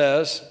what it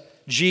says.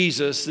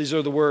 Jesus, these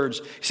are the words.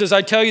 He says,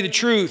 I tell you the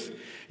truth,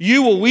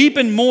 you will weep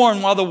and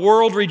mourn while the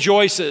world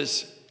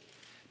rejoices.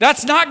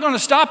 That's not going to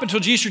stop until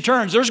Jesus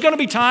returns. There's going to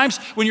be times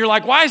when you're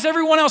like, why is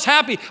everyone else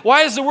happy?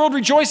 Why is the world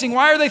rejoicing?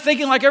 Why are they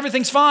thinking like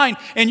everything's fine?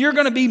 And you're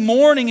going to be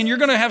mourning and you're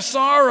going to have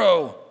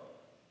sorrow.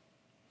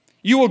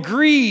 You will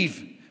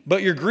grieve,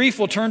 but your grief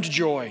will turn to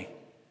joy. It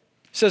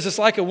says it's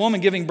like a woman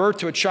giving birth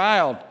to a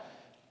child,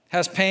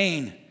 has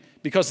pain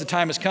because the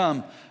time has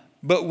come.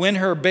 But when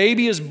her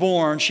baby is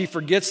born, she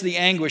forgets the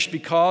anguish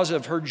because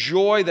of her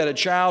joy that a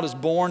child is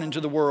born into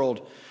the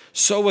world.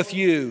 So with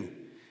you.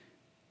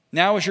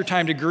 Now is your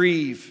time to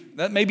grieve.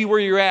 That may be where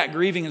you're at,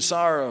 grieving and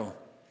sorrow.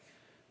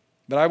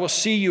 But I will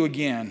see you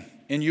again,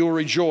 and you will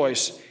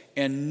rejoice,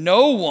 and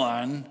no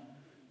one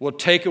will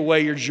take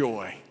away your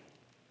joy.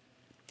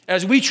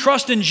 As we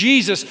trust in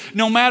Jesus,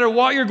 no matter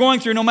what you're going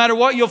through, no matter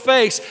what you'll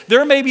face,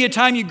 there may be a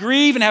time you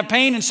grieve and have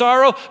pain and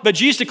sorrow, but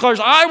Jesus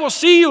declares, I will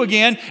see you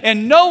again,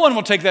 and no one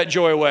will take that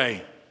joy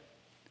away.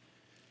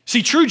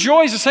 See, true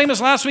joy is the same as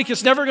last week.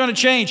 It's never going to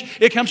change.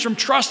 It comes from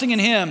trusting in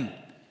Him.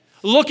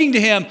 Looking to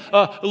Him,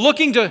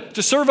 looking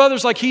to serve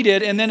others like He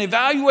did, and then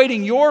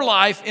evaluating your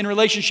life in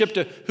relationship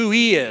to who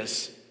He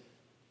is.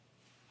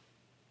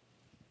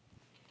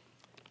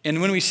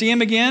 And when we see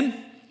Him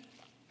again,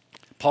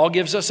 Paul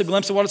gives us a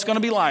glimpse of what it's going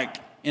to be like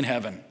in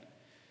heaven.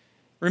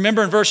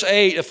 Remember in verse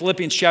 8 of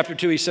Philippians chapter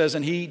 2, he says,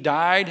 and He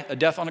died a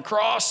death on a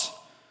cross.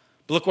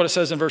 But look what it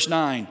says in verse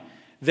 9.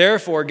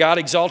 Therefore, God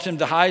exalted Him to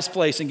the highest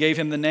place and gave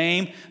Him the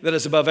name that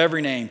is above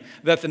every name,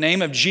 that the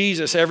name of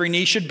Jesus every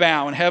knee should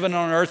bow in heaven,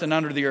 on earth, and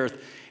under the earth,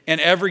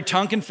 and every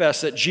tongue confess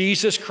that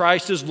Jesus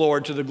Christ is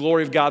Lord, to the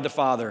glory of God the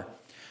Father.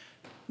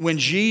 When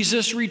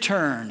Jesus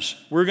returns,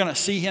 we're going to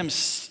see Him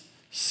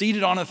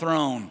seated on a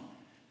throne.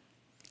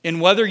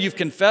 And whether you've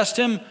confessed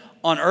Him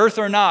on earth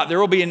or not, there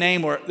will be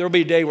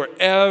a day where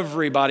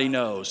everybody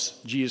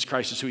knows Jesus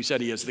Christ is who He said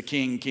He is, the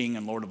King,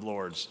 and Lord of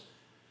Lords.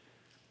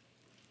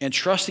 And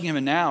trusting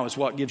Him now is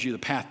what gives you the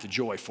path to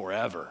joy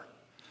forever.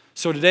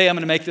 So today I'm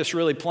going to make this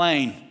really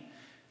plain.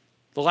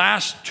 The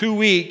last 2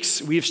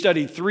 weeks, we've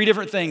studied 3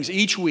 different things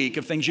each week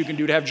of things you can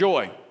do to have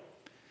joy.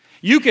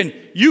 You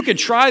can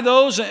try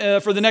those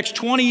for the next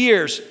 20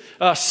 years.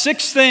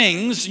 6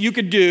 things you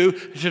could do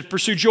to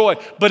pursue joy.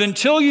 But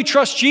until you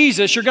trust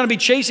Jesus, you're going to be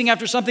chasing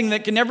after something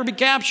that can never be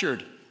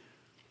captured.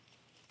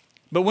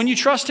 But when you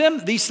trust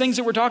Him, these things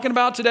that we're talking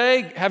about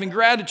today, having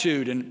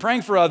gratitude and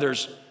praying for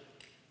others,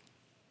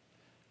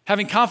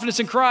 having confidence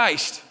in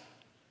Christ,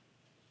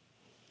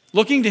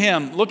 looking to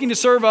Him, looking to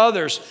serve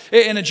others,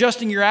 and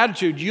adjusting your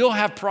attitude, you'll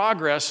have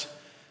progress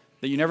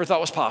that you never thought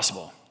was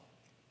possible.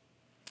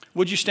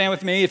 Would you stand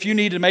with me? If you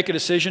need to make a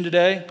decision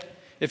today,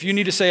 if you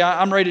need to say,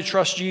 I'm ready to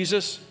trust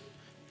Jesus,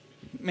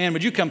 man,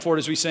 would you come forward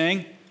as we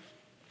sing?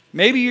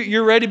 Maybe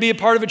you're ready to be a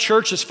part of a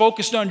church that's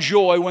focused on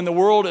joy when the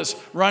world is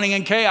running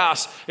in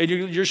chaos, and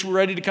you're just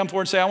ready to come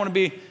forward and say, I want to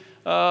be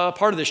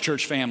part of this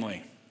church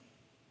family.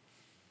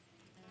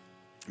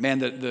 Man,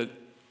 the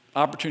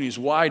opportunity is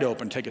wide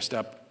open. Take a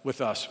step with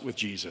us, with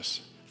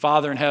Jesus.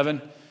 Father in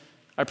heaven,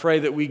 I pray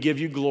that we give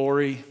you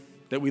glory,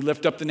 that we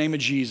lift up the name of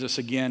Jesus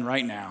again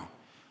right now.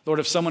 Lord,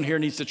 if someone here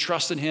needs to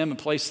trust in Him and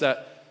place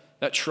that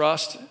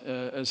trust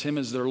as Him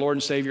as their Lord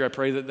and Savior, I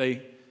pray that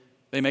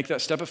they make that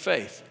step of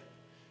faith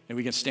and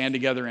we can stand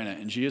together in it.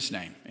 In Jesus'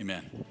 name,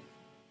 amen.